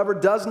 9, whoever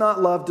does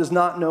not love does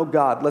not know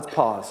God. Let's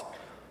pause.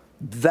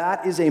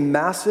 That is a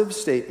massive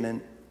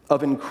statement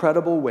of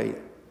incredible weight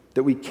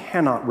that we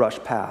cannot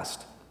rush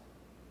past.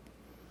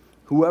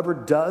 Whoever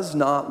does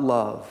not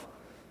love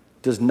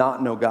does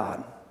not know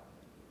God.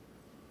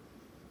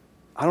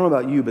 I don't know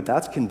about you, but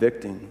that's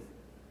convicting.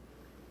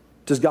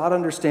 Does God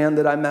understand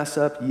that I mess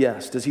up?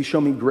 Yes. Does he show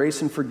me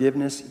grace and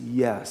forgiveness?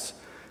 Yes.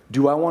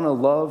 Do I want to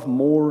love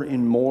more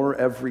and more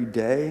every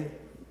day?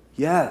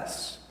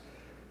 Yes.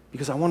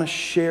 Because I want to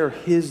share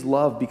his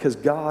love, because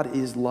God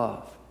is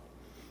love.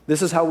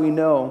 This is how we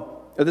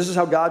know, or this is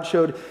how God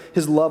showed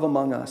his love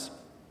among us.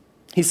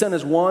 He sent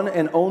his one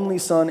and only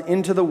Son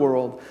into the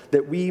world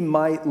that we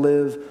might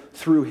live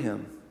through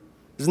him.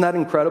 Isn't that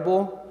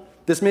incredible?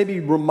 This may be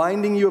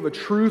reminding you of a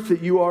truth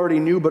that you already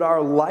knew, but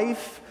our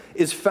life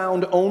is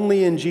found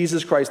only in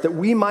Jesus Christ, that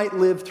we might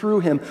live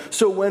through him.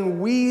 So when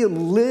we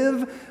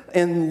live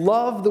and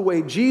love the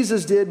way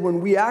Jesus did,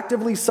 when we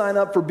actively sign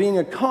up for being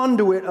a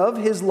conduit of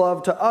his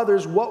love to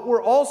others, what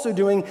we're also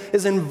doing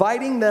is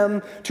inviting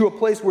them to a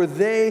place where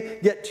they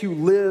get to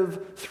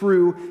live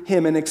through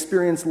him and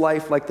experience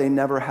life like they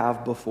never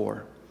have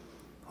before.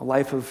 A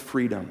life of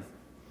freedom,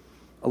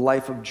 a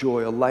life of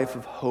joy, a life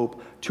of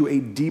hope to a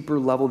deeper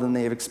level than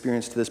they have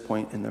experienced to this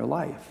point in their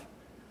life.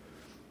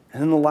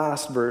 And then the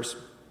last verse,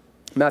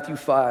 Matthew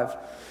 5,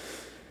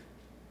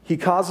 he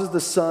causes the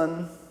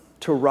sun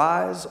to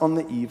rise on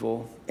the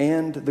evil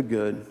and the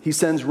good. He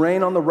sends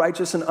rain on the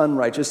righteous and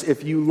unrighteous.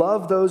 If you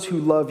love those who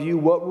love you,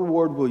 what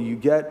reward will you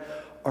get?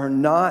 Are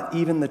not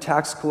even the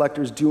tax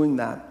collectors doing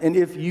that? And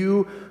if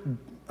you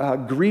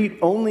greet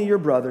only your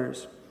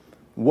brothers,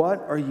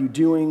 what are you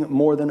doing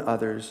more than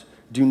others?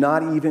 Do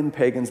not even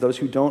pagans, those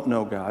who don't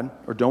know God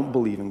or don't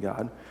believe in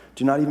God,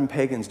 do not even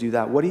pagans do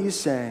that. What he's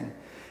saying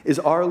is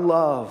our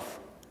love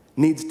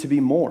needs to be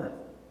more.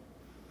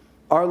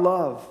 Our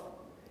love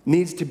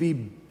needs to be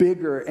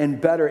bigger and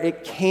better.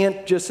 It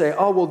can't just say,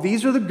 oh, well,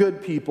 these are the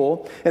good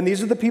people, and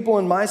these are the people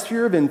in my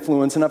sphere of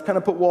influence, and I've kind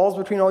of put walls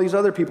between all these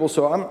other people,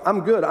 so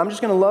I'm good. I'm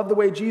just going to love the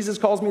way Jesus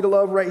calls me to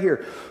love right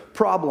here.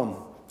 Problem,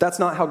 that's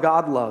not how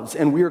God loves,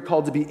 and we are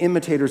called to be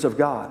imitators of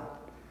God.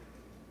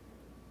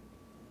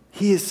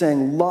 He is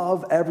saying,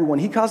 love everyone.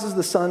 He causes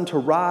the sun to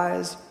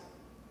rise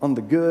on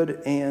the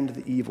good and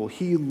the evil.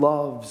 He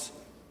loves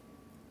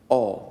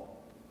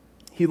all.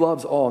 He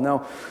loves all.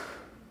 Now,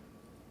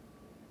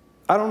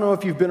 I don't know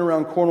if you've been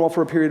around Cornwall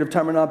for a period of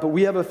time or not, but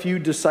we have a few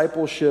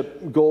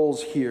discipleship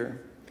goals here.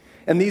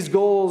 And these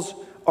goals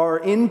are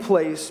in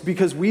place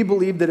because we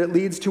believe that it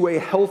leads to a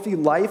healthy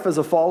life as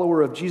a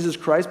follower of Jesus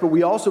Christ, but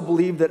we also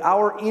believe that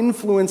our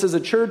influence as a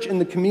church in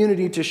the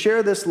community to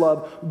share this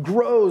love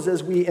grows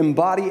as we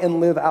embody and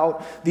live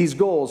out these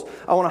goals.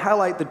 I want to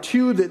highlight the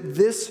two that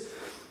this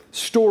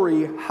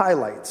story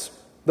highlights.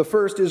 The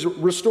first is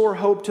restore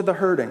hope to the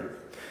hurting.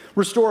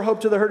 Restore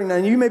hope to the hurting. Now,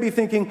 you may be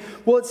thinking,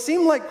 well, it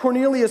seemed like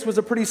Cornelius was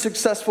a pretty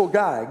successful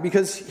guy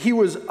because he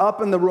was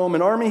up in the Roman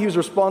army. He was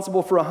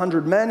responsible for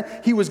 100 men.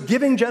 He was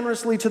giving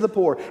generously to the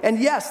poor. And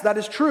yes, that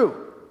is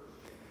true.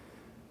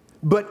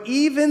 But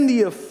even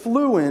the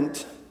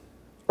affluent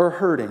are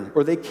hurting,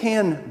 or they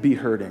can be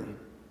hurting,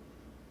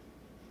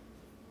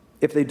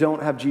 if they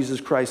don't have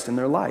Jesus Christ in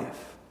their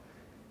life.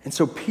 And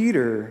so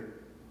Peter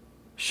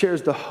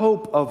shares the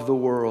hope of the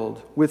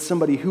world with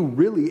somebody who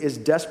really is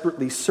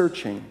desperately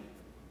searching.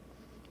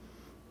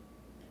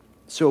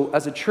 So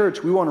as a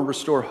church, we want to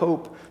restore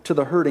hope to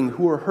the hurting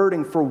who are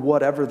hurting for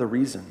whatever the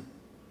reason.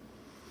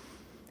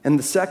 And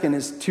the second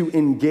is to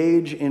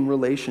engage in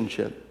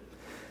relationship.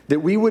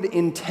 That we would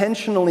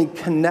intentionally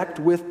connect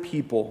with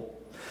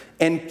people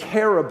and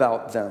care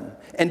about them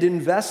and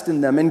invest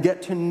in them and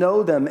get to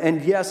know them.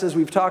 And yes, as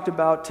we've talked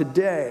about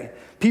today,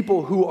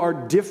 people who are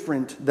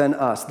different than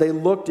us. They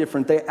look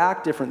different, they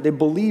act different, they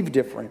believe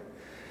different.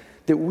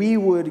 That we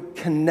would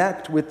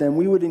connect with them,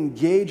 we would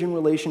engage in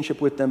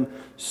relationship with them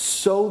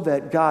so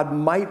that God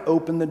might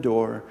open the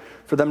door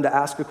for them to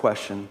ask a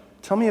question.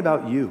 Tell me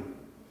about you.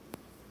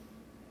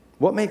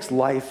 What makes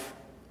life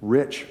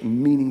rich,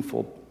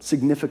 meaningful,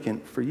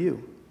 significant for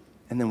you?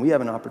 And then we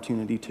have an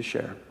opportunity to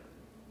share.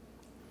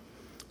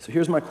 So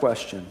here's my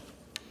question.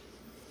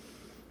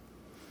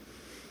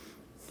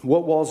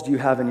 What walls do you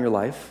have in your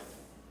life?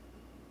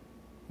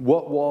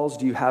 What walls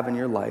do you have in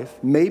your life?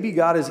 Maybe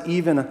God has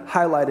even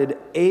highlighted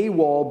a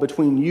wall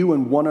between you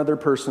and one other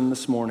person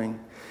this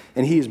morning,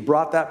 and He has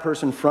brought that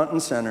person front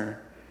and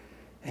center,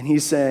 and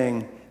He's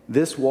saying,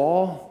 this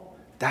wall,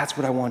 that's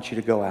what I want you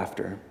to go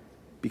after,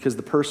 because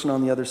the person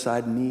on the other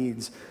side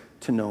needs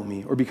to know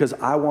me, or because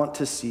I want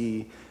to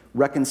see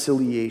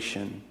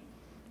reconciliation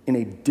in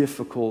a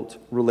difficult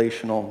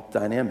relational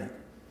dynamic.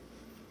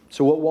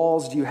 So what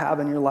walls do you have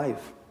in your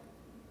life?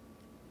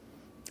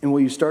 And will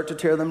you start to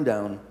tear them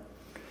down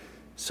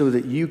so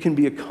that you can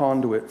be a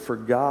conduit for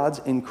God's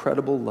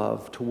incredible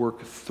love to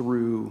work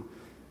through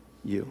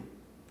you?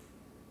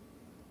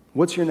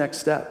 What's your next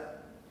step?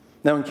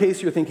 Now, in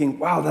case you're thinking,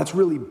 wow, that's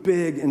really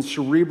big and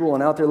cerebral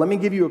and out there, let me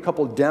give you a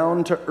couple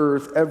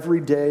down-to-earth,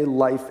 everyday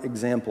life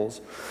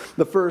examples.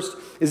 The first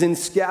is in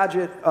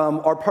Skagit.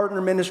 Our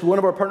partner ministry, one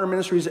of our partner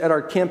ministries at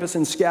our campus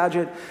in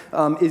Skagit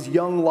is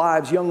Young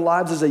Lives. Young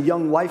Lives is a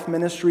young life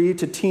ministry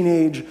to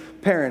teenage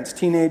parents,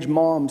 teenage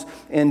moms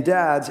and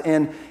dads.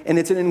 And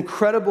it's an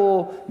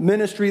incredible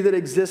ministry that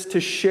exists to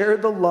share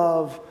the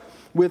love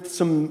with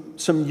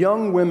some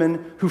young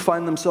women who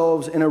find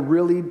themselves in a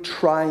really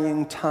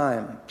trying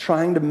time,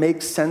 trying to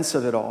make sense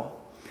of it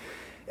all.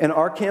 And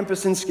our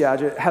campus in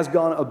Skagit has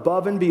gone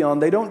above and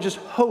beyond. They don't just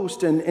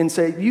host and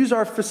say, use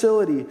our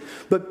facility,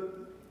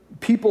 but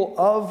people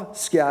of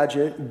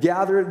Skagit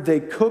gather, they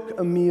cook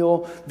a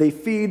meal, they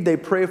feed, they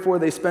pray for,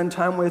 they spend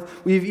time with.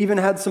 We've even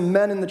had some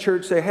men in the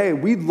church say, hey,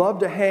 we'd love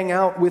to hang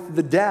out with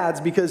the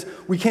dads because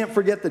we can't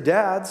forget the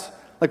dads.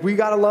 Like, we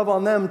got to love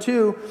on them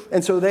too.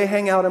 And so they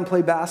hang out and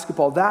play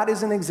basketball. That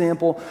is an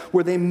example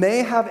where they may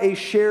have a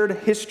shared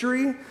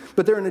history,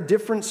 but they're in a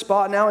different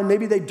spot now. And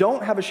maybe they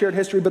don't have a shared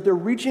history, but they're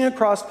reaching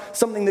across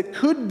something that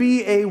could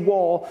be a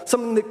wall,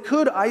 something that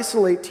could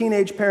isolate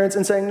teenage parents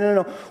and saying,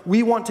 no,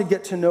 we want to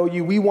get to know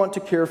you. We want to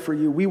care for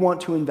you. We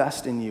want to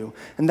invest in you.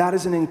 And that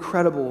is an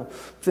incredible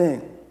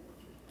thing.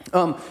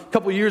 A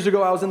couple years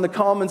ago, I was in the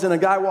Commons and a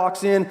guy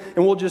walks in,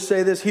 and we'll just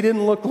say this, he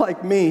didn't look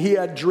like me. He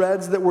had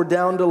dreads that were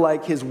down to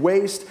like his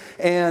waist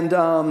and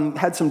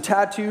had some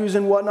tattoos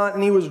and whatnot,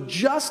 and he was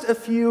just a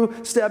few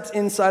steps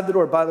inside the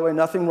door. By the way,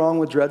 nothing wrong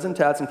with dreads and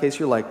tats in case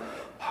you're like,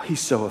 oh,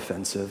 he's so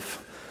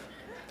offensive.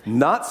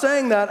 Not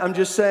saying that, I'm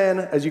just saying,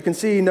 as you can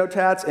see, no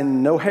tats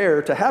and no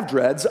hair to have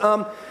dreads.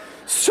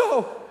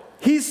 So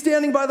he's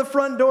standing by the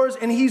front doors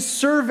and he's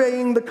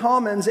surveying the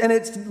Commons, and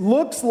it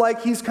looks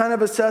like he's kind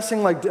of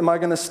assessing, like, am I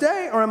going to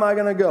stay or am I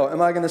going to go?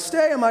 Am I going to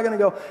stay? Am I going to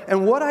go?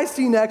 And what I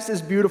see next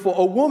is beautiful.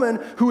 A woman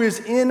who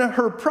is in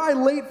her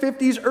probably late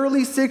 50s,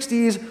 early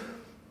 60s,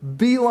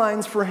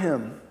 beelines for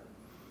him.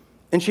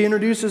 And she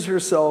introduces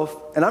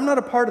herself, and I'm not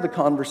a part of the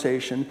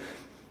conversation,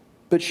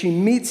 but she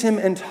meets him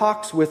and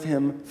talks with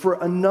him for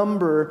a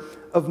number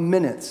of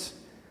minutes.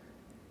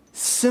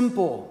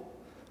 Simple.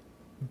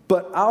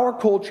 But our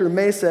culture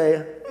may say,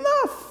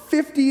 a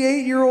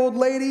 58-year-old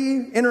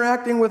lady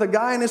interacting with a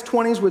guy in his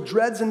 20s with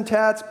dreads and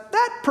tats,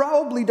 that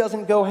probably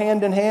doesn't go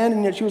hand in hand.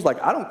 And yet she was like,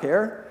 I don't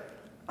care.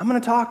 I'm going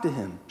to talk to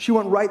him. She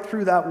went right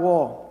through that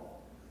wall.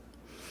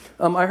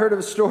 I heard of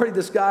a story.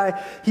 This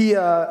guy, he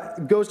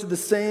goes to the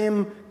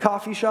same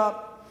coffee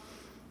shop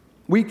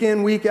week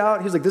in, week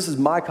out. He's like, this is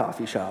my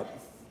coffee shop.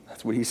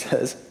 That's what he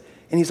says.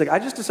 And he's like, I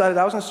just decided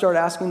I was going to start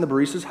asking the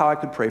baristas how I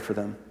could pray for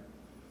them.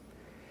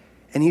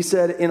 And he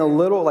said in a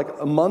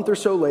month or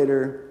so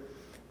later,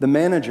 the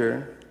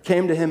manager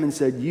came to him and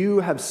said, "You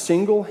have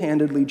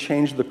single-handedly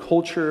changed the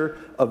culture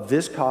of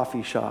this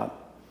coffee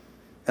shop,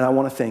 and I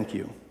want to thank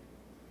you."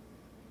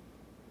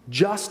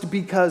 Just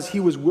because he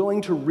was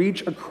willing to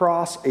reach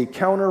across a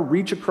counter,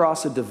 reach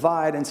across a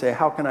divide and say,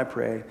 "How can I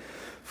pray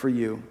for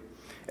you?"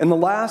 And the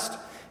last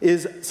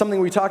is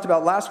something we talked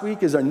about last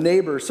week, is a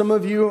neighbor. Some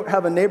of you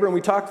have a neighbor, and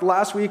we talked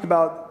last week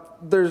about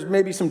there's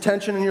maybe some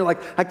tension, and you're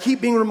like, "I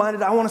keep being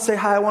reminded, I want to say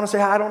hi,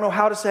 I don't know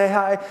how to say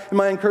hi." And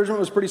my encouragement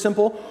was pretty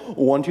simple.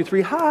 1, 2,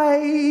 3,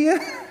 hi.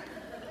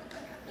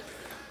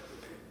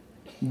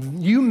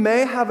 You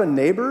may have a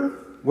neighbor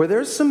where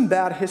there's some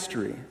bad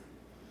history.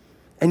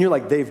 And you're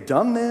like, "They've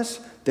done this,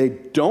 they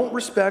don't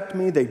respect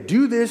me, they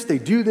do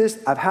this,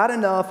 I've had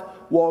enough,"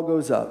 wall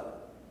goes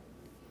up.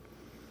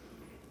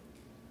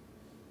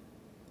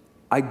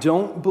 I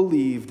don't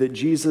believe that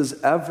Jesus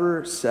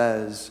ever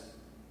says,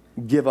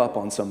 give up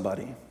on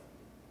somebody.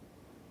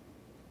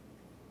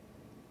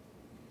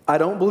 I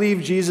don't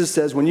believe Jesus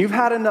says, when you've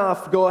had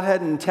enough, go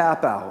ahead and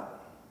tap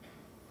out.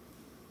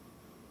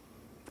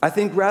 I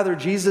think rather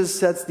Jesus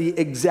sets the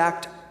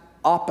exact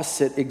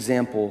opposite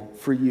example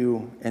for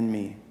you and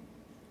me.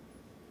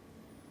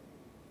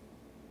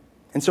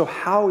 And so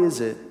how is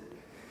it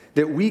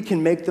that we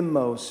can make the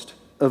most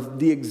of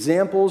the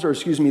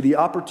the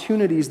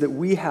opportunities that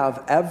we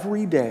have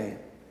every day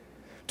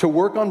to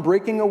work on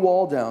breaking a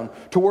wall down,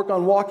 to work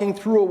on walking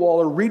through a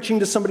wall or reaching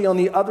to somebody on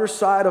the other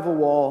side of a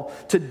wall,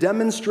 to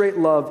demonstrate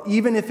love,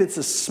 even if it's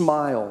a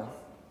smile?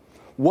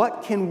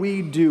 What can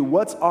we do?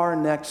 What's our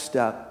next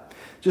step?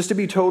 Just to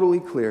be totally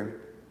clear,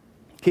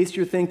 in case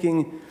you're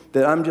thinking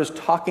that I'm just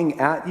talking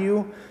at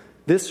you,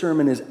 this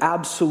sermon is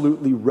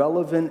absolutely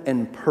relevant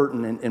and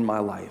pertinent in my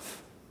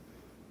life.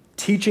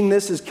 Teaching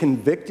this is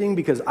convicting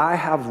because I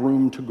have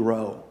room to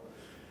grow.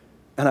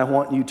 And I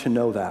want you to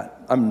know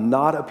that. I'm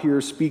not up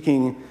here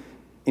speaking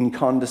in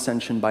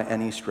condescension by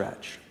any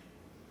stretch.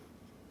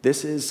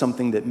 This is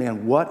something that,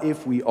 man, what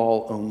if we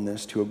all own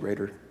this to a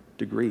greater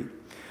degree?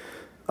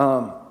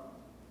 We're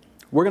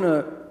going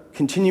to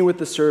continue with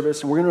the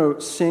service, and we're going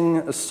to sing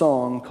a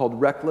song called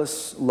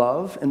Reckless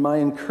Love. And my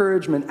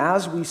encouragement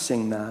as we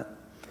sing that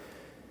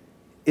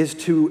is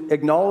to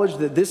acknowledge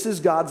that this is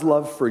God's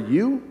love for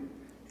you,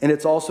 and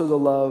it's also the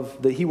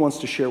love that he wants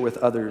to share with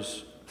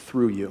others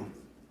through you.